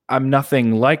I'm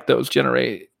nothing like those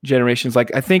generations.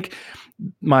 Like, I think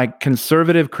my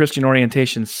conservative Christian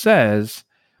orientation says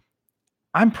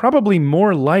I'm probably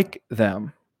more like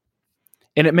them.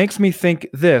 And it makes me think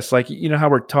this, like, how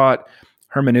we're taught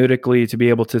hermeneutically to be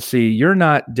able to see you're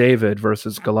not David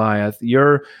versus Goliath.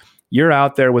 You're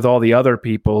out there with all the other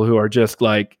people who are just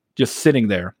sitting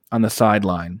there on the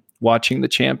sideline, watching the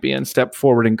champion step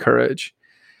forward in courage.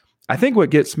 I think what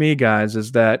gets me, guys,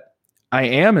 is that I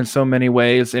am in so many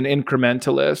ways an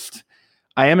incrementalist.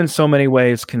 I am in so many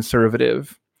ways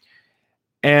conservative.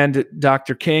 And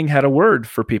Dr. King had a word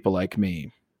for people like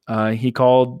me. He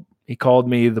called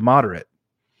me the moderate.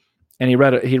 And he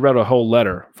wrote a whole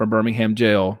letter from Birmingham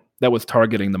jail that was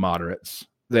targeting the moderates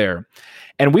there.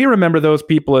 And we remember those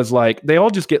people as they all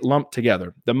just get lumped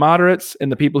together. The moderates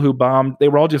and the people who bombed, they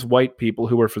were all just white people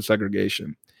who were for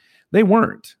segregation. They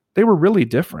weren't. They were really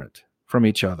different from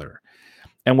each other.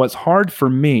 And what's hard for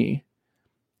me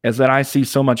is that I see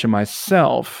so much of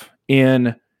myself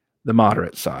in the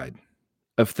moderate side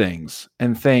of things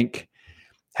and think,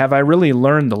 have I really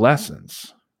learned the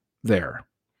lessons there?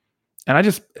 And I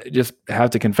just have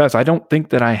to confess, I don't think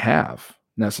that I have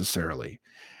necessarily.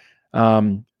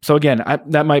 So again,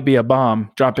 that might be a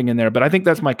bomb dropping in there, but I think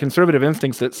that's my conservative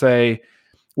instincts that say,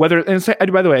 by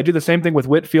the way, I do the same thing with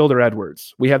Whitefield or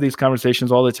Edwards. We have these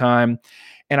conversations all the time.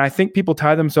 And I think people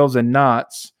tie themselves in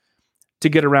knots to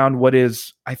get around what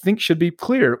I think should be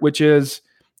clear, which is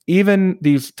even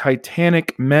these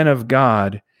titanic men of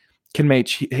God can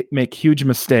make huge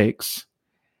mistakes.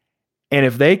 And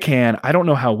if they can, I don't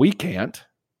know how we can't.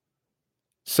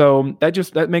 So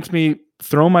that makes me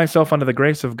throw myself under the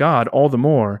grace of God all the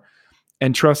more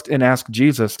and trust and ask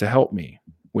Jesus to help me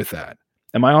with that.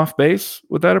 Am I off base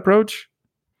with that approach?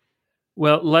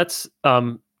 Well,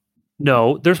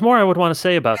 no, there's more I would want to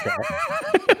say about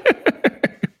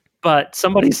that. But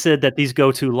somebody said that these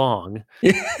go too long.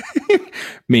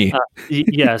 Me.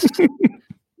 Yes.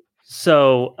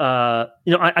 So,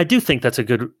 I do think that's a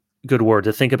good word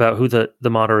to think about who the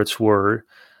moderates were.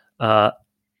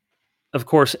 Of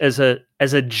course, as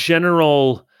a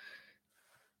general,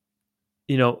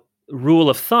 rule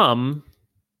of thumb,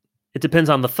 it depends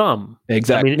on the thumb.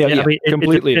 Exactly.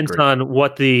 Completely. It depends agree. on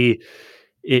what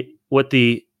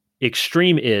the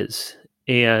extreme is,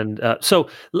 and so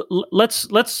let's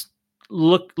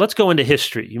go into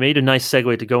history. You made a nice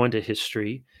segue to go into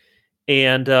history,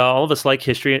 and all of us like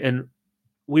history, and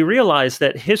we realize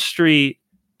that history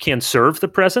can serve the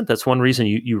present. That's one reason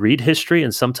you read history,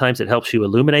 and sometimes it helps you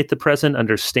illuminate the present,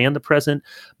 understand the present.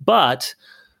 But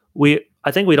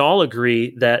I think we'd all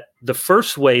agree that the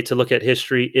first way to look at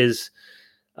history is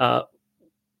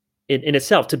in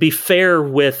itself, to be fair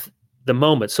with the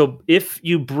moment. So if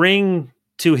you bring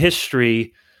to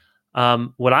history,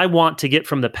 what I want to get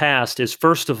from the past is,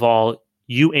 first of all,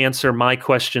 you answer my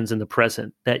questions in the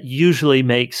present. That usually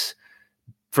makes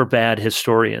for bad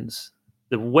historians.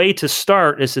 The way to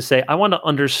start is to say, I want to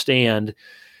understand,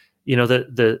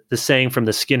 the saying from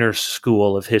the Skinner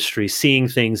School of History, seeing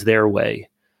things their way.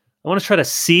 I want to try to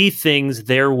see things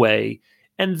their way.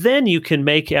 And then you can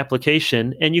make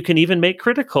application, and you can even make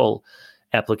critical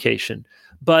application.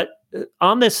 But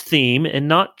on this theme, and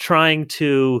not trying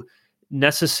to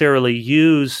necessarily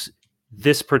use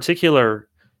this particular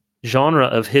genre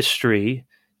of history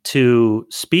to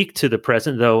speak to the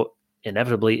present, though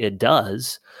inevitably it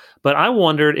does. But I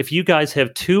wondered if you guys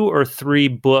have 2 or 3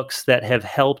 books that have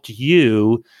helped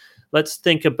you. Let's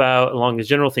think about, along the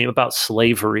general theme, about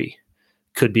slavery.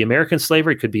 Could be American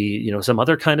slavery, could be, some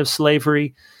other kind of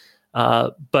slavery.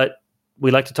 But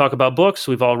we like to talk about books.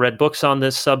 We've all read books on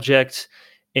this subject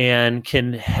and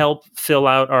can help fill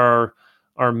out our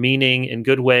meaning in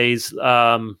good ways.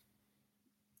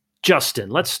 Justin,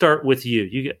 let's start with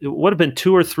you. What have been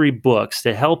 2 or 3 books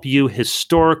to help you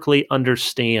historically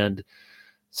understand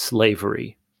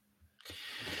slavery?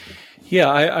 Yeah,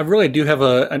 I really do have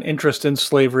an interest in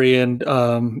slavery, and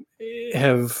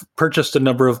have purchased a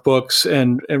number of books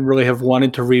and really have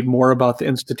wanted to read more about the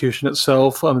institution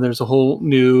itself. There's a whole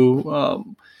new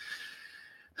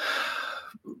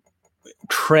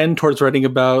trend towards writing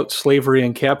about slavery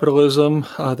and capitalism.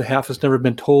 The Half Has Never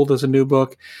Been Told is a new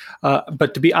book.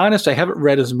 But to be honest, I haven't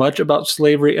read as much about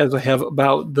slavery as I have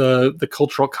about the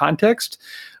cultural context.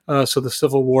 So the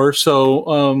Civil War.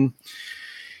 So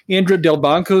Andrew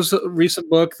Delbanco's recent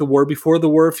book, The War Before the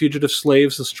War, Fugitive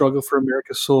Slaves, The Struggle for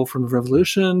America's Soul from the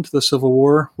Revolution to the Civil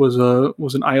War, was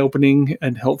an eye-opening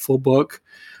and helpful book.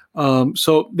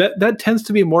 So that tends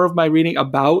to be more of my reading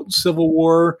about Civil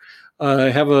War. I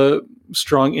have a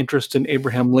strong interest in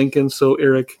Abraham Lincoln. So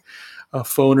Eric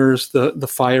Foner's The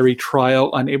Fiery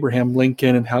Trial on Abraham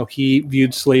Lincoln, and how he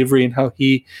viewed slavery and how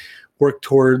he worked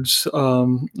towards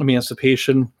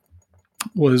emancipation,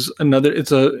 was another.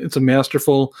 It's a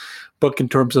masterful book in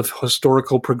terms of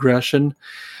historical progression.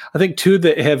 I think 2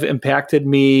 that have impacted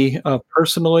me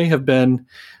personally have been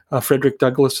Frederick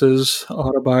Douglass's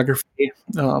autobiography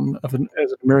as an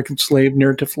American slave,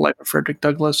 Narrative Life of Frederick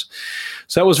Douglass.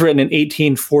 So that was written in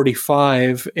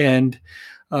 1845, and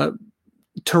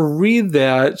to read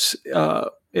that,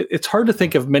 it's hard to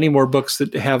think of many more books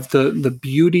that have the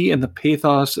beauty and the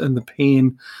pathos and the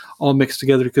pain all mixed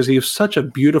together, because he was such a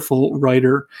beautiful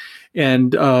writer,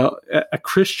 and a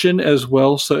Christian as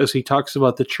well. So as he talks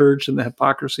about the church and the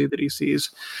hypocrisy that he sees.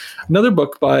 Another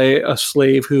book by a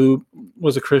slave who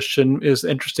was a Christian is The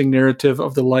Interesting Narrative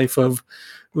of the Life of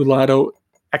Ulado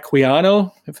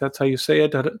Equiano, if that's how you say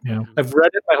it. Yeah. I've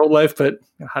read it my whole life, but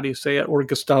how do you say it? Or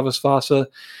Gustavus Vasa,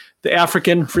 The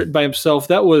African, written by himself.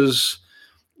 That was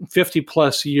 50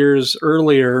 plus years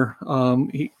earlier.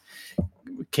 He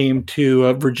came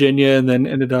to Virginia and then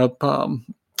ended up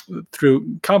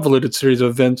through convoluted series of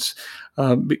events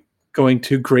going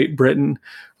to Great Britain.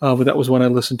 But that was one I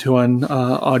listened to on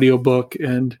audiobook.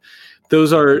 And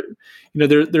those are,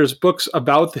 there's books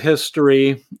about the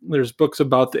history, there's books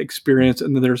about the experience,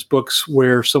 and then there's books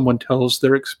where someone tells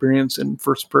their experience in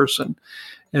first person.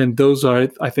 And those I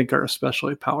think are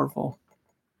especially powerful.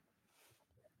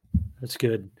 That's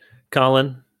good.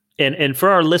 Colin, and for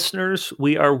our listeners,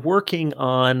 we are working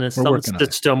on some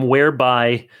system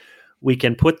whereby we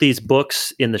can put these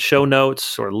books in the show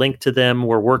notes or link to them.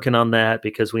 We're working on that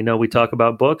because we know we talk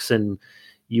about books, and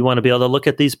you want to be able to look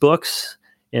at these books.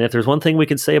 And if there's one thing we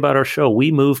can say about our show,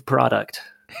 we move product.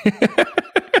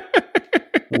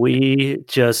 We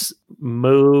just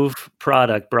move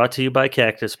product. Brought to you by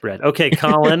Cactus Bread. Okay,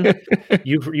 Colin,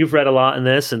 you've read a lot in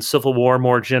this and Civil War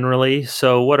more generally.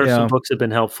 So what are some books that have been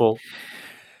helpful?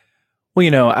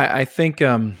 Well, I think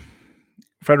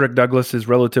Frederick Douglass is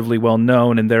relatively well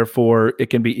known, and therefore it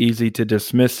can be easy to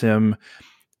dismiss him.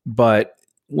 But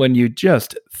when you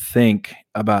just think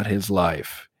about his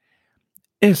life,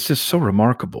 it's just so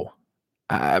remarkable.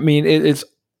 I mean,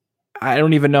 I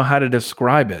don't even know how to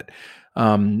describe it.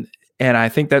 And I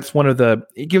think that's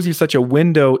it gives you such a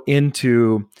window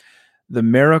into the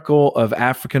miracle of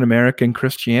African-American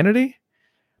Christianity.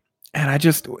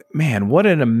 And what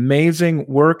an amazing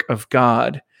work of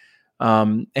God.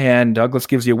 And Douglass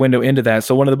gives you a window into that.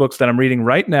 So one of the books that I'm reading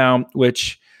right now,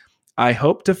 which I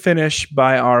hope to finish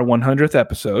by our 100th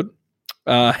episode,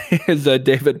 is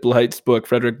David Blight's book,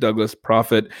 Frederick Douglass,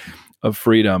 Prophet of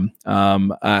Freedom.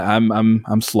 I'm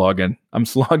slogging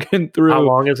through. How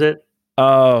long is it?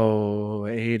 Oh,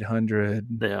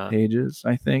 800 pages,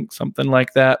 I think, something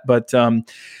like that. But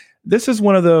this is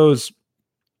one of those,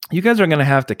 you guys are going to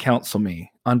have to counsel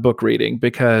me on book reading,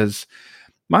 because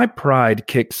my pride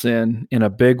kicks in a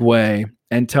big way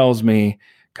and tells me,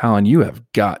 Colin, you have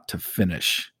got to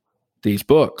finish these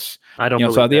books. I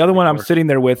don't. So the other one I'm sitting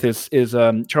there with is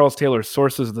Charles Taylor's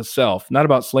Sources of the Self, not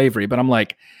about slavery, but I'm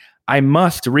like, I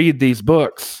must read these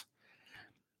books.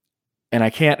 And I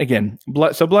can't, again.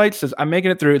 So Blight says, I'm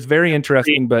making it through. It's very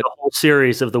interesting, but the whole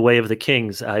series of The Way of the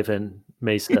Kings, Ivan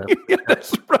Mesa. Yeah,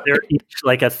 that's right. They're each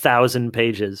like 1,000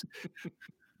 pages.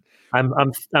 I'm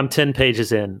 10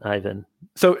 pages in, Ivan.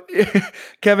 So,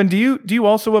 Kevin, do you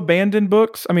also abandon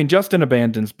books? I mean, Justin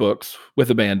abandons books with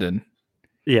abandon.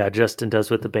 Yeah, Justin does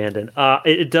with abandon.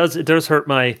 It does hurt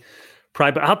my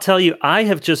pride, but I'll tell you, I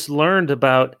have just learned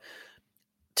about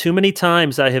too many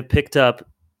times I have picked up,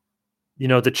 the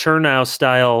Chernow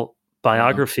style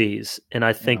biographies, and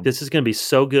I think this is going to be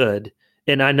so good.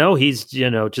 And I know he's,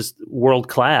 just world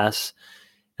class,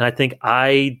 and I think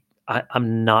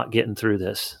I'm not getting through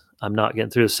this. I'm not getting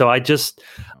through. So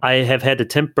I have had to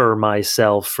temper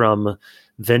myself from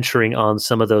venturing on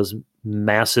some of those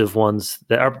massive ones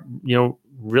that are,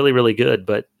 really, really good,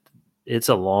 but it's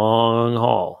a long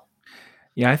haul.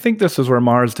 Yeah, I think this is where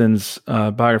Marsden's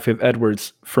biography of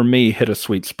Edwards, for me, hit a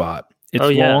sweet spot. It's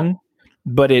long,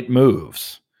 but it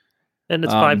moves. And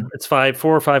it's 400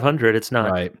 or 500. It's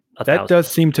not right. That does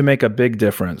seem to make a big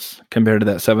difference compared to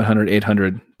that 700,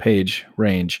 800 page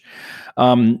range.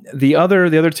 The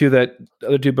other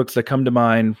two books that come to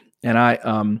mind, and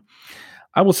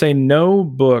I will say no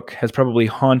book has probably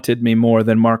haunted me more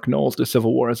than Mark Noll's The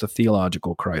Civil War as a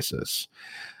Theological Crisis.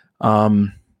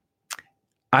 I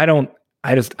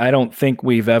don't think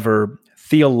we've ever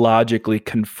theologically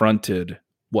confronted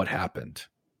what happened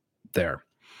there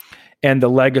and the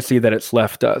legacy that it's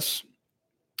left us.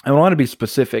 I want to be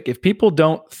specific. If people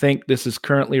don't think this is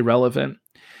currently relevant,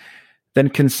 then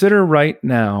consider right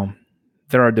now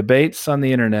there are debates on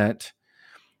the internet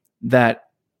that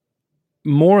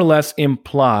more or less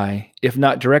imply, if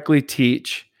not directly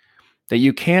teach, that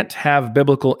you can't have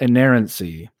biblical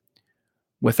inerrancy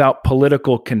without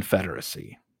political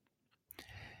confederacy.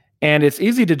 And it's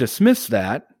easy to dismiss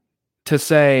that, to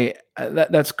say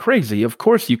that's crazy. Of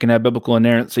course you can have biblical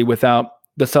inerrancy without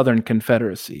the Southern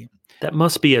Confederacy. That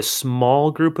must be a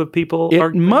small group of people.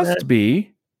 It must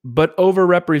be, but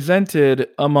overrepresented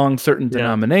among certain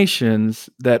denominations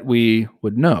that we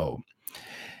would know.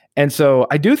 And so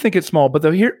I do think it's small, but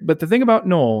the thing about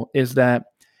Noll is that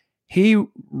he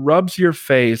rubs your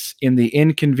face in the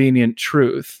inconvenient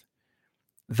truth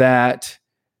that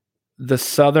the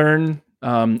Southern,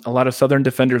 a lot of Southern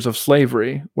defenders of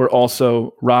slavery were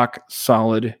also rock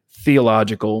solid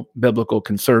theological, biblical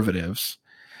conservatives,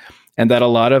 and that a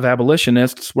lot of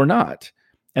abolitionists were not,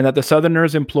 and that the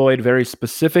Southerners employed very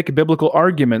specific biblical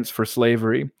arguments for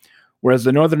slavery, whereas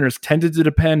the Northerners tended to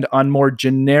depend on more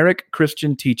generic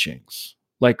Christian teachings,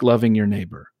 like loving your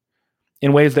neighbor,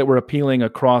 in ways that were appealing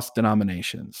across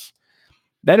denominations.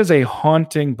 That is a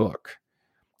haunting book.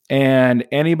 And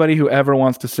anybody who ever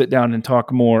wants to sit down and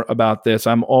talk more about this,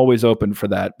 I'm always open for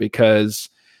that, because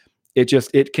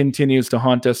it continues to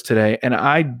haunt us today. And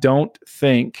I don't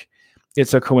think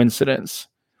it's a coincidence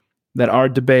that our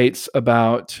debates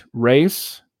about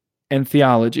race and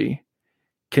theology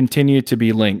continue to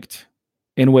be linked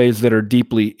in ways that are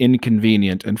deeply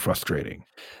inconvenient and frustrating.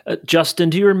 Justin,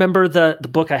 do you remember the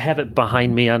book? I have it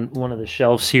behind me on one of the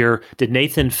shelves here. Did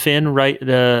Nathan Finn write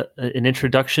an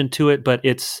introduction to it? But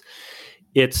it's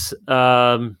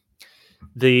the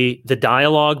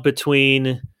dialogue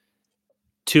between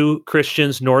two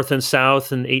Christians, North and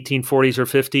South, in the 1840s or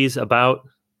 50s about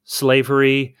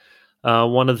slavery.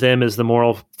 One of them is the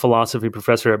moral philosophy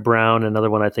professor at Brown. Another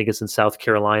one I think is in South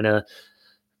Carolina.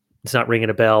 It's not ringing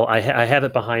a bell. I have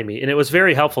it behind me. And it was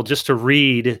very helpful just to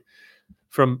read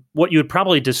from what you would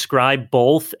probably describe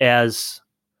both as,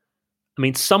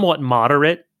 somewhat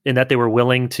moderate in that they were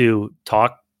willing to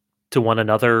talk to one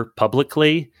another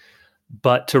publicly,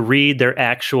 but to read their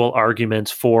actual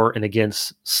arguments for and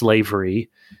against slavery.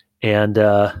 And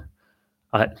I'm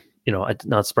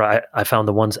not surprised. I found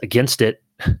the ones against it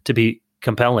to be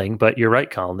compelling, but you're right,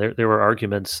 Colin. There were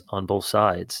arguments on both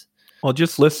sides. Well,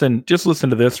 just listen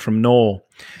to this from Noll.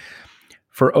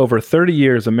 For over 30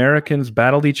 years, Americans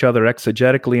battled each other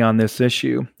exegetically on this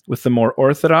issue, with the more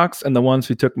orthodox and the ones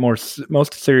who took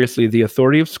most seriously the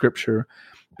authority of Scripture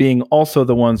being also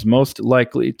the ones most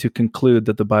likely to conclude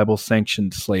that the Bible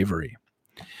sanctioned slavery.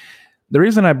 The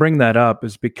reason I bring that up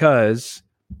is because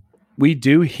we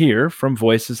do hear from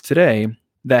voices today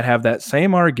that have that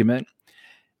same argument,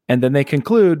 And then they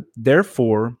conclude,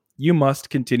 therefore, you must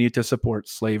continue to support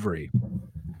slavery,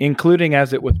 including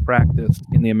as it was practiced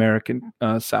in the American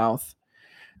South.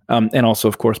 And also,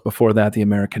 of course, before that, the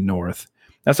American North.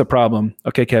 That's a problem.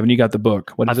 Okay, Kevin, you got the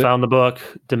book. What is it? I found the book,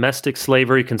 Domestic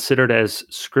Slavery Considered as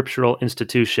Scriptural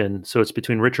Institution. So it's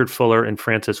between Richard Fuller and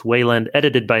Francis Wayland,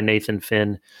 edited by Nathan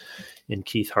Finn and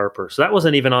Keith Harper. So that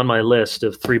wasn't even on my list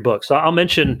of 3 books. So I'll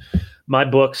mention my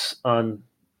books on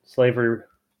slavery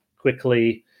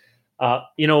quickly.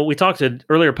 We talked in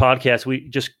earlier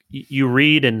podcasts, you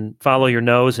read and follow your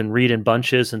nose and read in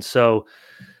bunches. And so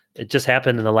it just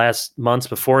happened in the last months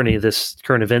before any of this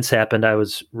current events happened. I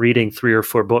was reading 3 or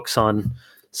 4 books on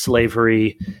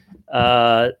slavery.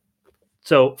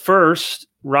 So first,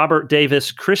 Robert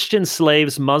Davis, Christian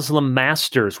Slaves, Muslim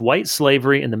Masters, White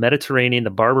Slavery in the Mediterranean, the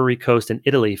Barbary Coast, and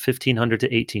Italy, 1500 to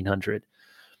 1800.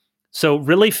 So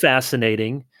really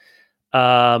fascinating.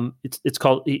 It's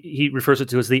called, he refers it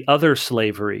to as the other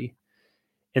slavery.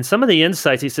 And some of the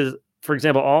insights, he says, for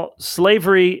example, all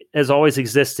slavery has always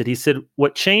existed. He said,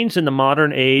 what changed in the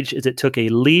modern age is it took a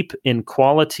leap in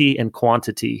quality and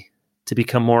quantity to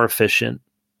become more efficient,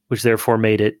 which therefore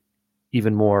made it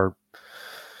even more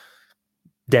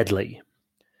deadly.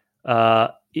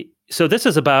 So this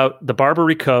is about the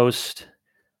Barbary Coast,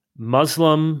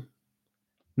 Muslim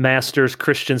masters,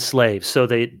 Christian slaves. So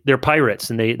they're pirates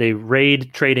and they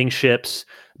raid trading ships.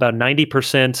 About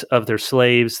 90% of their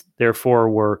slaves, therefore,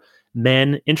 were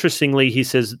men. Interestingly, he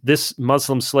says this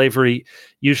Muslim slavery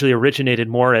usually originated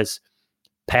more as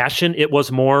passion. It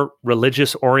was more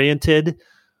religious oriented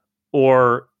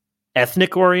or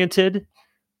ethnic oriented.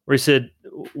 Where he said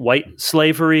white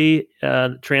slavery,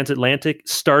 transatlantic,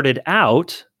 started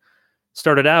out,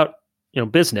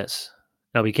 business.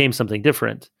 Now became something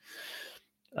different.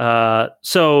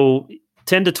 So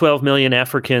 10 to 12 million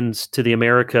Africans to the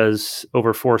Americas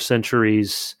over 4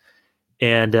 centuries.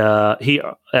 And he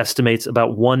estimates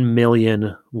about 1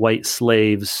 million white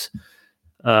slaves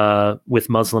with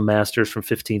Muslim masters from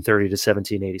 1530 to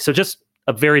 1780. So just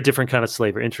a very different kind of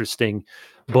slavery. Interesting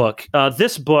book.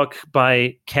 This book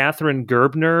by Catherine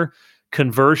Gerbner,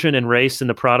 Conversion and Race in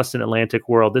the Protestant Atlantic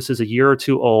World. This is a year or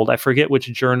 2 old. I forget which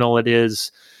journal it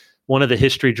is. One of the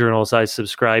history journals I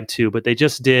subscribe to, but they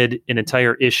just did an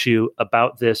entire issue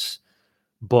about this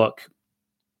book.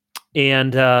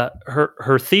 And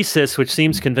her thesis, which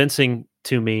seems convincing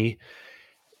to me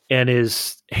and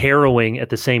is harrowing at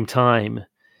the same time,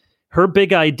 her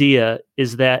big idea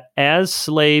is that as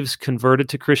slaves converted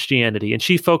to Christianity, and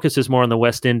she focuses more on the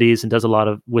West Indies and does a lot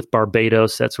with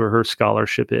Barbados, that's where her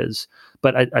scholarship is,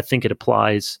 but I think it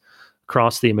applies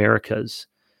across the Americas.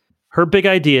 Her big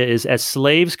idea is as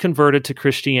slaves converted to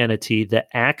Christianity, the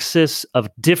axis of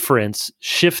difference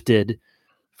shifted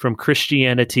from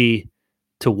Christianity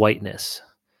to whiteness.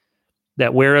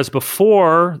 That whereas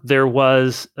before there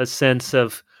was a sense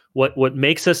of what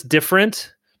makes us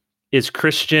different is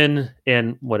Christian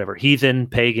and whatever, heathen,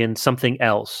 pagan, something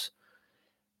else.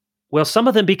 Well, some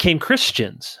of them became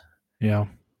Christians. Yeah.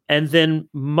 And then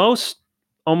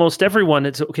almost everyone,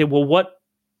 it's okay, well, what,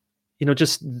 and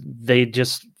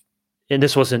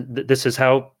this is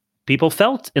how people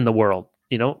felt in the world.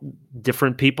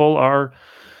 Different people are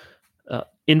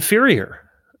inferior.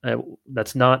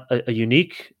 That's not a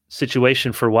unique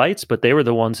situation for whites, but they were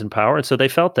the ones in power. And so they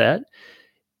felt that.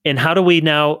 And how do we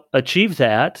now achieve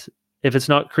that? If it's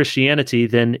not Christianity,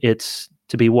 then it's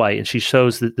to be white. And she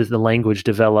shows that the language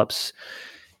develops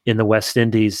in the West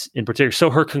Indies in particular. So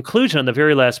her conclusion on the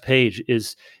very last page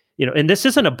is, and this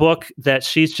isn't a book that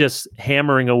she's just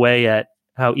hammering away at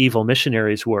how evil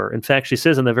missionaries were. In fact, she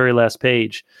says on the very last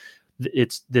page,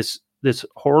 it's this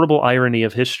horrible irony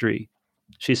of history.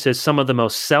 She says some of the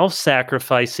most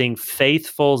self-sacrificing,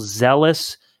 faithful,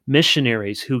 zealous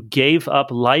missionaries who gave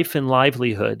up life and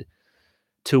livelihood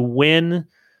to win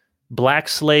Black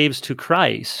slaves to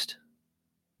Christ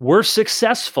were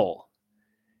successful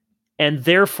and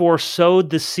therefore sowed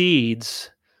the seeds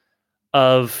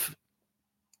of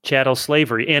chattel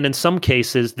slavery, and in some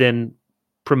cases then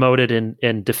promoted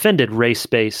and defended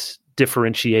race-based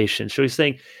differentiation. So he's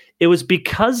saying it was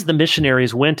because the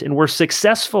missionaries went and were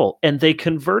successful and they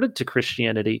converted to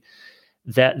Christianity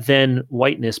that then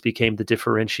whiteness became the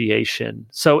differentiation.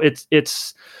 So it's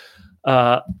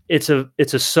a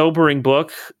sobering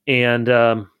book, and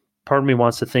part of me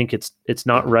wants to think it's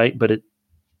not right, but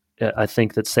I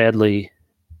think that sadly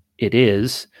it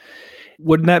is.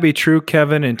 Wouldn't that be true,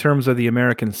 Kevin, in terms of the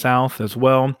American South as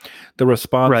well? The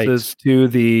responses to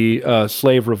the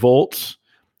slave revolts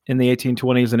in the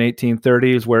 1820s and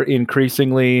 1830s, where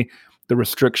increasingly the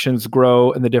restrictions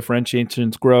grow and the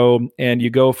differentiations grow, and you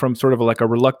go from sort of like a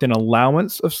reluctant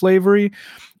allowance of slavery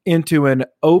into an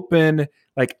open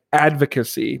like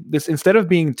advocacy. This, instead of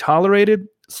being tolerated,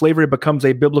 slavery becomes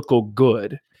a biblical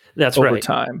good. That's over right.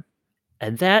 time.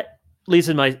 And that leads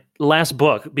in my last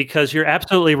book, because you're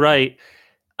absolutely right.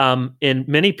 And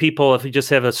many people, if you just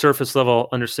have a surface level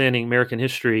understanding American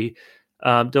history,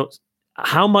 don't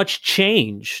how much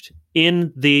changed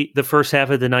in the first half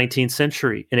of the 19th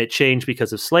century. And it changed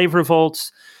because of slave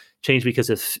revolts, changed because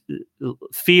of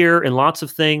fear and lots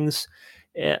of things,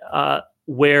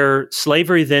 where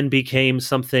slavery then became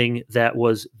something that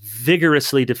was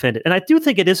vigorously defended. And I do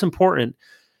think it is important,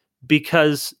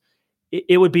 because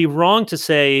it would be wrong to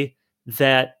say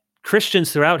that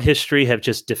Christians throughout history have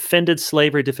just defended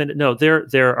slavery. No,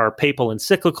 there are papal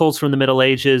encyclicals from the Middle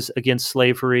Ages against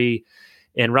slavery,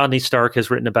 and Rodney Stark has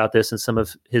written about this in some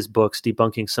of his books,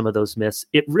 debunking some of those myths.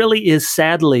 It really is,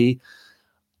 sadly,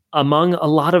 among a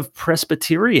lot of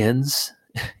Presbyterians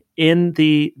in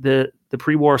the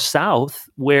pre-war South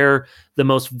where the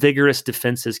most vigorous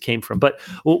defenses came from. But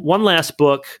one last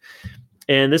book,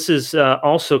 and this is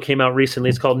also came out recently.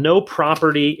 It's called No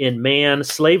Property in Man,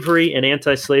 Slavery and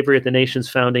Anti-Slavery at the Nation's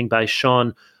Founding by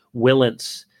Sean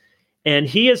Wilentz. And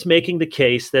he is making the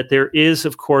case that there is,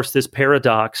 of course, this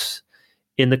paradox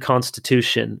in the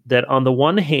Constitution, that on the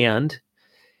one hand,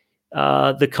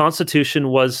 the Constitution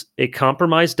was a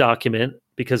compromise document,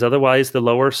 because otherwise the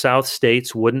lower South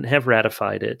states wouldn't have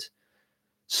ratified it.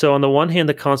 So on the one hand,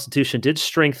 the Constitution did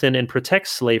strengthen and protect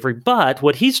slavery, but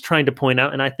what he's trying to point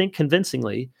out, and I think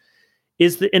convincingly,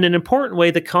 is that in an important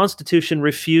way, the Constitution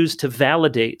refused to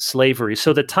validate slavery.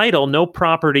 So the title, No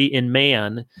Property in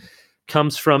Man,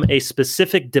 comes from a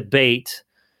specific debate,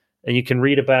 and you can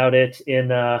read about it in,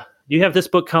 do you have this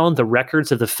book, Colin, The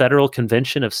Records of the Federal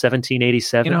Convention of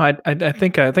 1787? I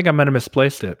think I might have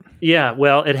misplaced it. Yeah,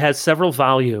 well, it has several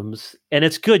volumes, and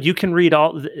it's good. You can read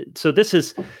all. So this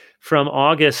is from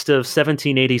August of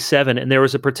 1787, and there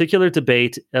was a particular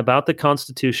debate about the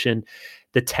Constitution,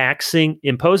 the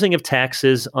imposing of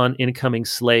taxes on incoming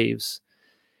slaves.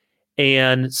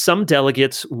 And some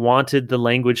delegates wanted the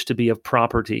language to be of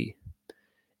property.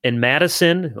 And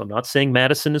Madison, I'm not saying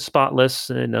Madison is spotless,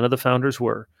 and none of the founders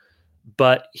were,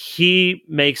 but he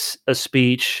makes a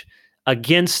speech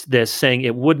against this, saying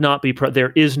it would not be,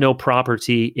 there is no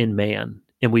property in man,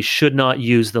 and we should not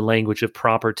use the language of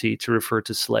property to refer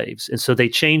to slaves. And so they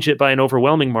change it by an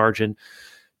overwhelming margin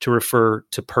to refer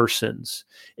to persons.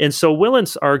 And so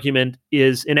Wilentz's argument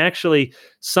is, and actually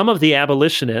some of the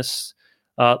abolitionists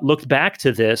looked back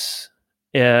to this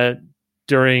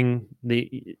during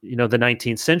the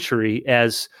 19th century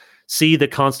as, see, the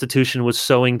Constitution was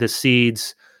sowing the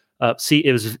seeds.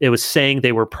 It was saying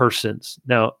they were persons.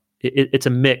 Now it's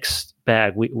a mixed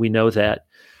bag. We know that.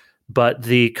 But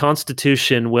the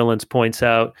Constitution, Wilentz points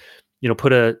out,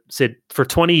 said for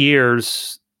 20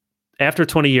 years, after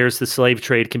 20 years, the slave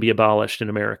trade can be abolished in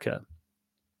America.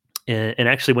 And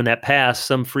actually, when that passed,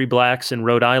 some free blacks in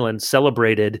Rhode Island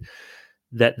celebrated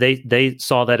that they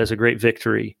saw that as a great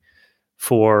victory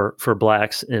for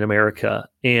blacks in America.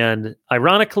 And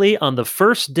ironically, on the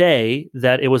first day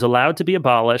that it was allowed to be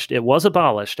abolished, it was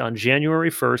abolished on January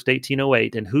 1st,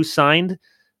 1808. And who signed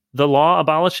the law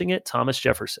abolishing it? Thomas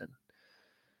Jefferson.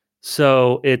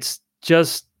 So it's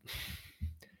just,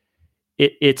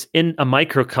 it's in a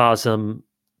microcosm,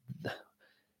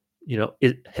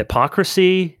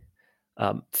 hypocrisy,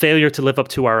 failure to live up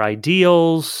to our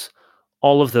ideals,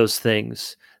 all of those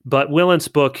things. But Wilentz's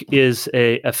book is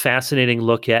a fascinating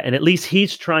look at, and at least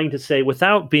he's trying to say,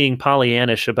 without being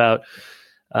Pollyannish about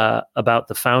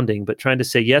the founding, but trying to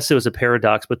say, yes, it was a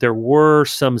paradox, but there were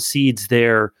some seeds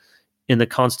there in the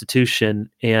Constitution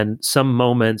and some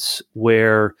moments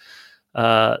where,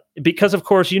 because of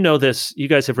course, this, you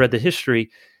guys have read the history,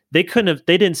 they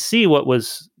didn't see what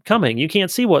was coming. You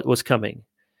can't see what was coming.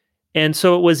 And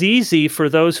so it was easy for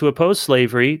those who opposed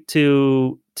slavery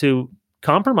to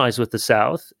compromise with the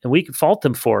South, and we could fault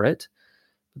them for it.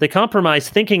 They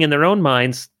compromised thinking in their own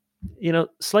minds,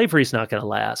 slavery's not going to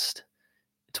last.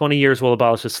 20 years will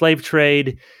abolish the slave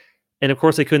trade. And of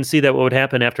course, they couldn't see that what would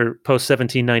happen after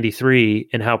post-1793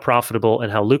 and how profitable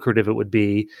and how lucrative it would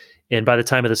be. And by the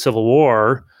time of the Civil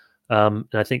War, and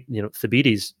I think,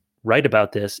 Thabiti's right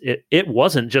about this, it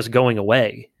wasn't just going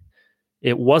away.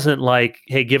 It wasn't like,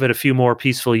 hey, give it a few more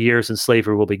peaceful years and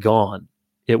slavery will be gone.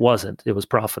 It wasn't. It was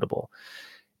profitable.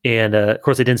 And of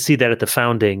course, they didn't see that at the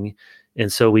founding.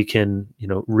 And so we can,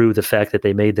 rue the fact that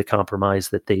they made the compromise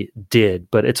that they did.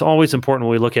 But it's always important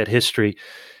when we look at history,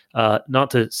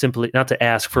 not to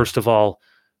ask, first of all,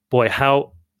 boy,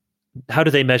 how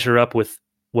do they measure up with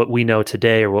what we know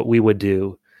today or what we would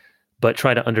do, but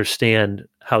try to understand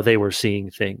how they were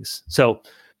seeing things. So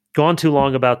gone too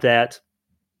long about that.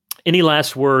 Any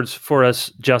last words for us,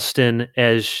 Justin,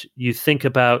 as you think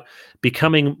about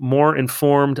becoming more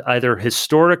informed, either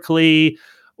historically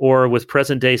or with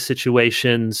present day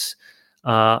situations,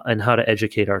 and how to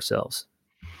educate ourselves?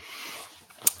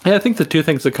 Yeah, I think the two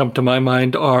things that come to my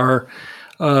mind are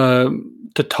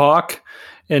to talk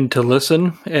and to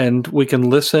listen. And we can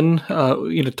listen.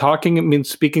 Talking, it means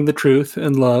speaking the truth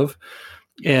in love,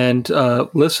 and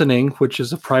listening, which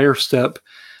is a prior step.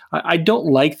 I don't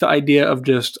like the idea of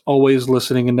just always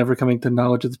listening and never coming to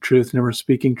knowledge of the truth, never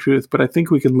speaking truth. But I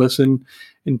think we can listen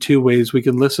in two ways. We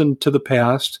can listen to the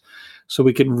past, so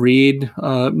we can read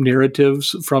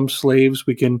narratives from slaves.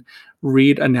 We can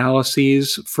read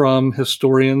analyses from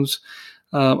historians.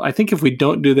 I think if we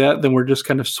don't do that, then we're just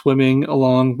kind of swimming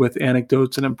along with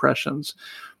anecdotes and impressions.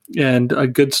 And a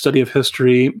good study of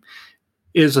history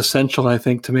is essential, I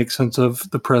think, to make sense of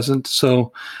the present.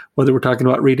 So whether we're talking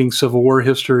about reading Civil War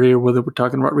history or whether we're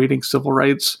talking about reading civil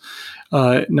rights,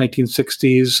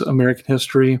 1960s American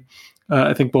history,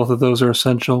 I think both of those are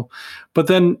essential. But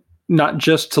then not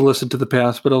just to listen to the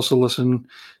past, but also listen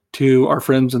to our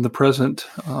friends in the present,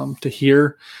 to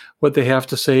hear what they have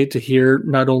to say, to hear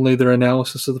not only their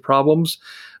analysis of the problems,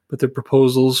 but their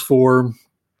proposals for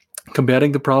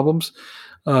combating the problems.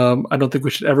 I don't think we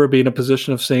should ever be in a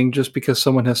position of saying just because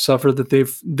someone has suffered that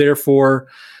they've therefore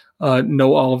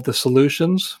know all of the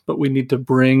solutions, but we need to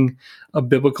bring a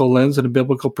biblical lens and a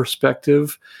biblical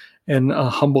perspective and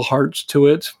humble hearts to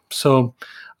it. So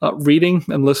reading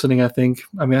and listening, I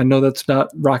know that's not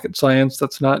rocket science.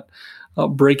 That's not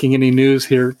breaking any news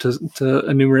here to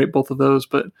enumerate both of those,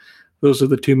 but those are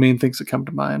the two main things that come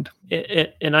to mind.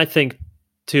 And I think,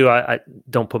 too, I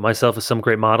don't put myself as some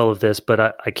great model of this, but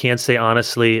I can say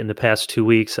honestly, in the past 2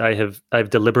 weeks, I've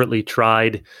deliberately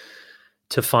tried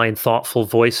to find thoughtful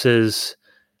voices,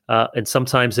 and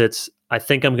sometimes I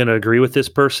think I'm going to agree with this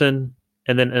person,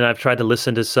 and I've tried to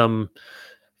listen to some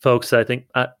folks that I think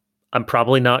I'm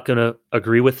probably not going to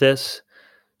agree with this.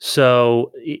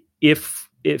 So if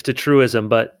it's a truism,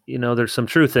 but there's some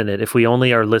truth in it. If we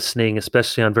only are listening,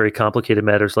 especially on very complicated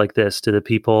matters like this, to the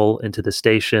people and to the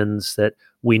stations that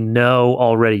we know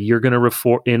already, you're going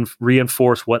to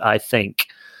reinforce what I think,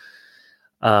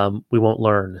 we won't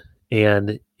learn.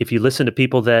 And if you listen to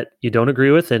people that you don't agree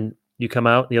with and you come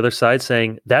out the other side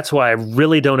saying, that's why I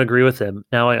really don't agree with them,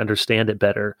 now I understand it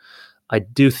better. I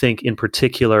do think in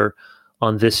particular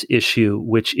on this issue,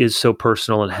 which is so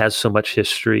personal and has so much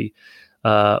history,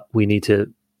 we need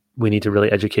to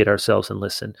really educate ourselves and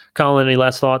listen. Colin, any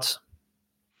last thoughts?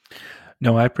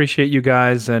 No, I appreciate you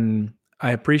guys, and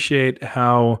I appreciate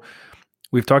how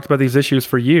we've talked about these issues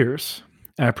for years.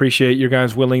 I appreciate your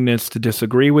guys' willingness to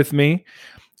disagree with me.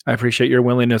 I appreciate your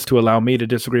willingness to allow me to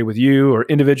disagree with you or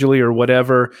individually or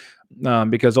whatever,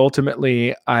 because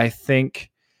ultimately I think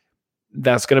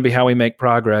that's going to be how we make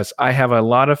progress. I have a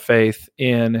lot of faith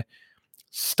in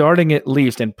starting at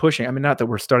least and pushing. I mean, not that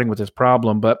we're starting with this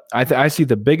problem, but I see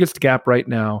the biggest gap right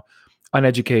now on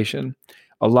education.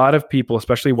 A lot of people,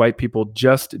 especially white people,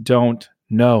 just don't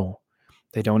know.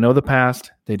 They don't know the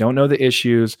past. They don't know the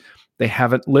issues. They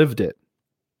haven't lived it.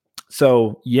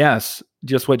 So yes,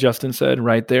 just what Justin said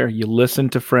right there. You listen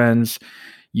to friends,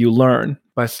 you learn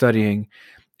by studying.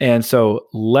 And so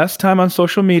less time on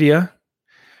social media,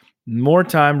 more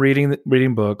time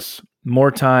reading books,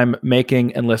 more time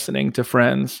making and listening to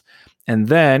friends. And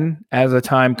then as a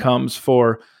time comes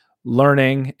for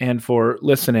learning and for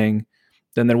listening,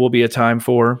 then there will be a time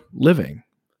for living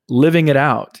it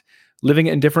out, living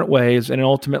it in different ways and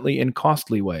ultimately in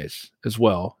costly ways as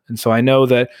well. And so I know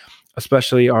that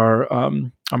especially our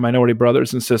minority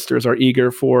brothers and sisters are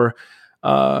eager for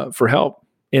help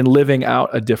in living out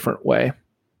a different way.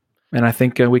 And I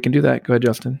think we can do that. Go ahead,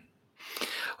 Justin.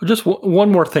 Just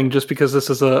one more thing, just because this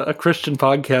is a Christian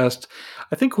podcast,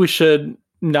 I think we should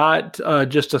not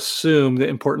just assume the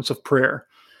importance of prayer.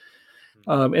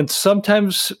 And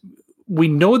sometimes we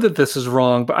know that this is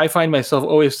wrong, but I find myself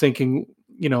always thinking,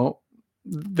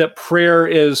 that prayer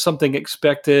is something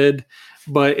expected,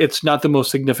 but it's not the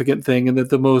most significant thing, and that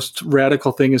the most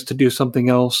radical thing is to do something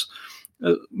else.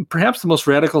 Perhaps the most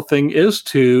radical thing is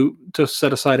to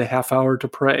set aside a half hour to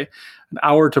pray, an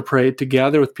hour to pray, to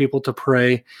gather with people to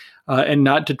pray, and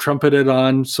not to trumpet it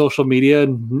on social media,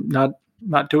 and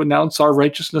not to announce our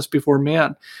righteousness before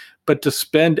man, but to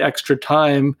spend extra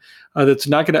time that's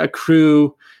not going to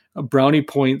accrue brownie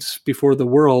points before the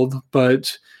world,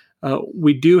 but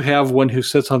we do have one who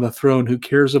sits on the throne, who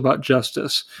cares about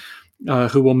justice,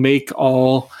 who will make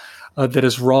all that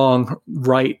is wrong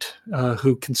right,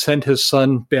 who can send his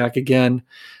son back again.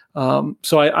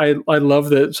 So I love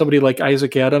that somebody like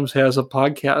Isaac Adams has a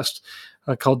podcast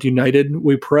called United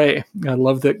We Pray. I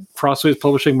love that Crossway is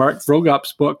publishing Mark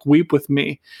Vroegop's book, Weep With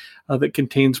Me, that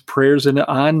contains prayers in it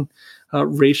on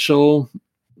racial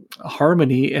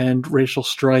harmony and racial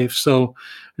strife. So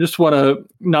I just want to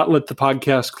not let the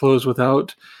podcast close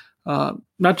without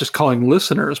not just calling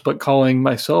listeners, but calling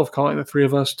myself, calling the three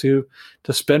of us to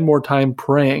spend more time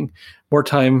praying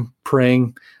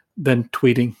than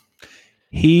tweeting.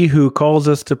 He who calls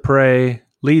us to pray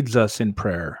leads us in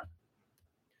prayer.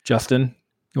 Justin,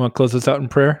 you want to close us out in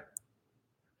prayer?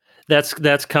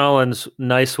 That's Colin's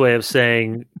nice way of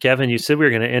saying, Kevin, you said we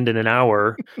were going to end in an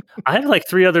hour. I had like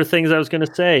 3 other things I was going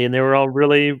to say, and they were all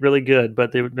really, really good,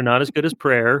 but they're not as good as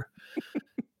prayer.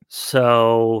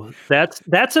 So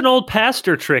that's an old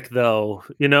pastor trick, though.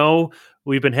 You know,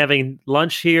 we've been having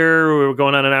lunch here. We're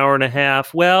going on an hour and a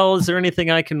half. Well, is there anything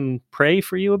I can pray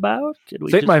for you about?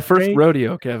 It's ain't my first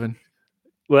rodeo, Kevin.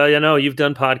 Well, you know, you've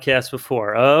done podcasts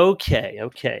before.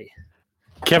 Okay.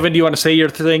 Kevin, do you want to say your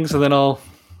things, and then I'll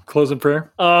close in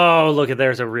prayer? Oh, look,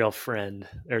 there's a real friend.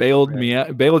 Bailed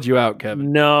you out,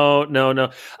 Kevin.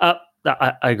 No.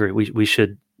 I agree. We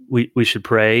should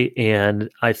pray, and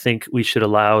I think we should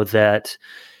allow that.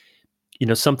 You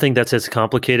know, something that's as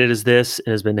complicated as this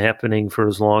and has been happening for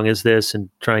as long as this, and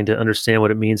trying to understand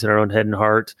what it means in our own head and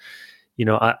heart. You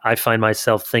know, I find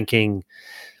myself thinking,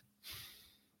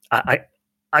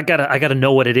 I gotta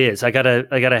know what it is. I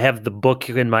gotta have the book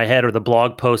in my head or the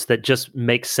blog post that just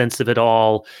makes sense of it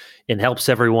all and helps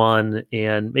everyone.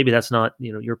 And maybe that's not,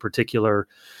 you know, your particular,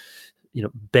 you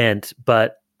know, bent,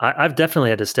 but I've definitely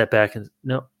had to step back and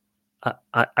no,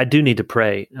 I do need to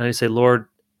pray. And I say, Lord,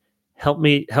 help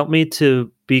me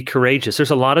to be courageous.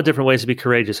 There's a lot of different ways to be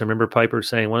courageous. I remember Piper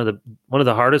saying one of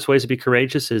the hardest ways to be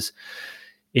courageous is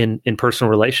in personal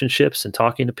relationships and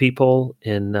talking to people,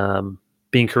 and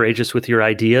being courageous with your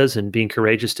ideas and being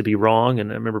courageous to be wrong.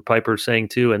 And I remember Piper saying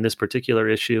too, in this particular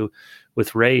issue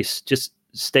with race, just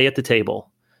stay at the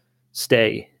table,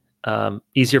 stay.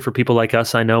 Easier for people like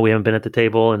us. I know we haven't been at the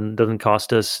table, and it doesn't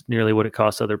cost us nearly what it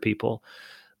costs other people.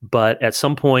 But at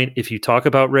some point, if you talk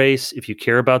about race, if you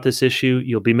care about this issue,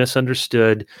 you'll be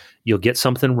misunderstood. You'll get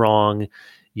something wrong.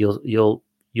 You'll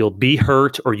be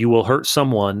hurt, or you will hurt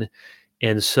someone.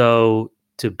 And so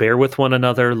to bear with one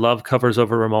another, love covers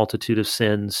over a multitude of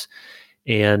sins,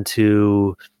 and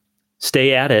to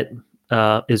stay at it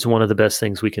is one of the best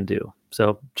things we can do.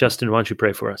 So, Justin, why don't you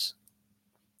pray for us?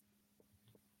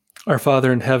 Our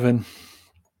Father in heaven,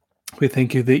 we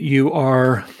thank you that you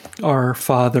are our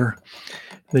Father,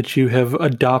 that you have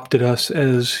adopted us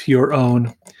as your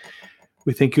own.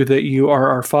 We thank you that you are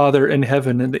our Father in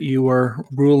heaven, and that you are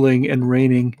ruling and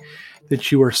reigning,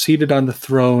 that you are seated on the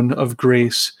throne of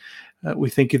grace.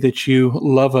 We thank you that you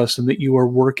love us, and that you are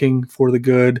working for the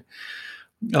good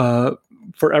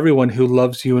for everyone who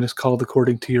loves you and is called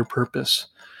according to your purpose.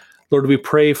 Lord, we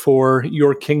pray for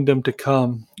your kingdom to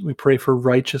come. We pray for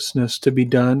righteousness to be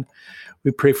done.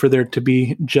 We pray for there to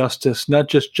be justice, not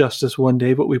just justice one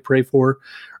day, but we pray for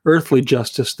earthly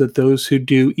justice, that those who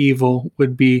do evil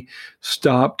would be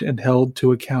stopped and held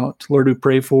to account. Lord, we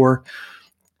pray for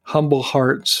humble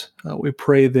hearts. We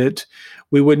pray that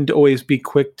we wouldn't always be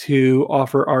quick to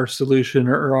offer our solution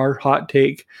or our hot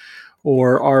take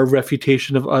or our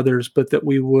refutation of others, but that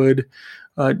we would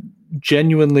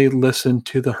genuinely listen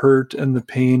to the hurt and the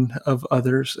pain of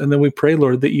others. And then we pray,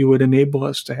 Lord, that you would enable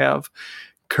us to have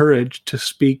courage to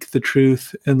speak the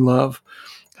truth in love.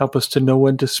 Help us to know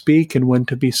when to speak and when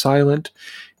to be silent.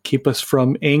 Keep us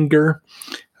from anger.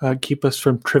 Keep us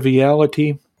from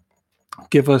triviality.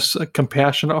 Give us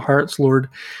compassionate hearts, Lord,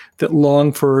 that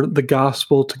long for the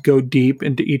gospel to go deep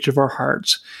into each of our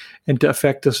hearts and to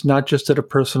affect us not just at a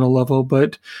personal level,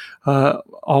 but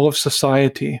all of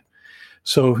society.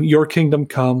 So your kingdom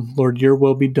come, Lord, your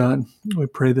will be done. We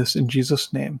pray this in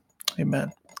Jesus' name.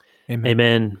 Amen.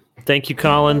 Amen. Thank you,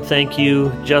 Colin. Thank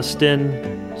you,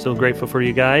 Justin. So grateful for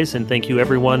you guys. And thank you,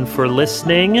 everyone, for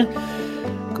listening.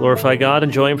 Glorify God,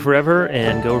 enjoy him forever,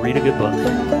 and go read a good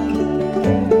book.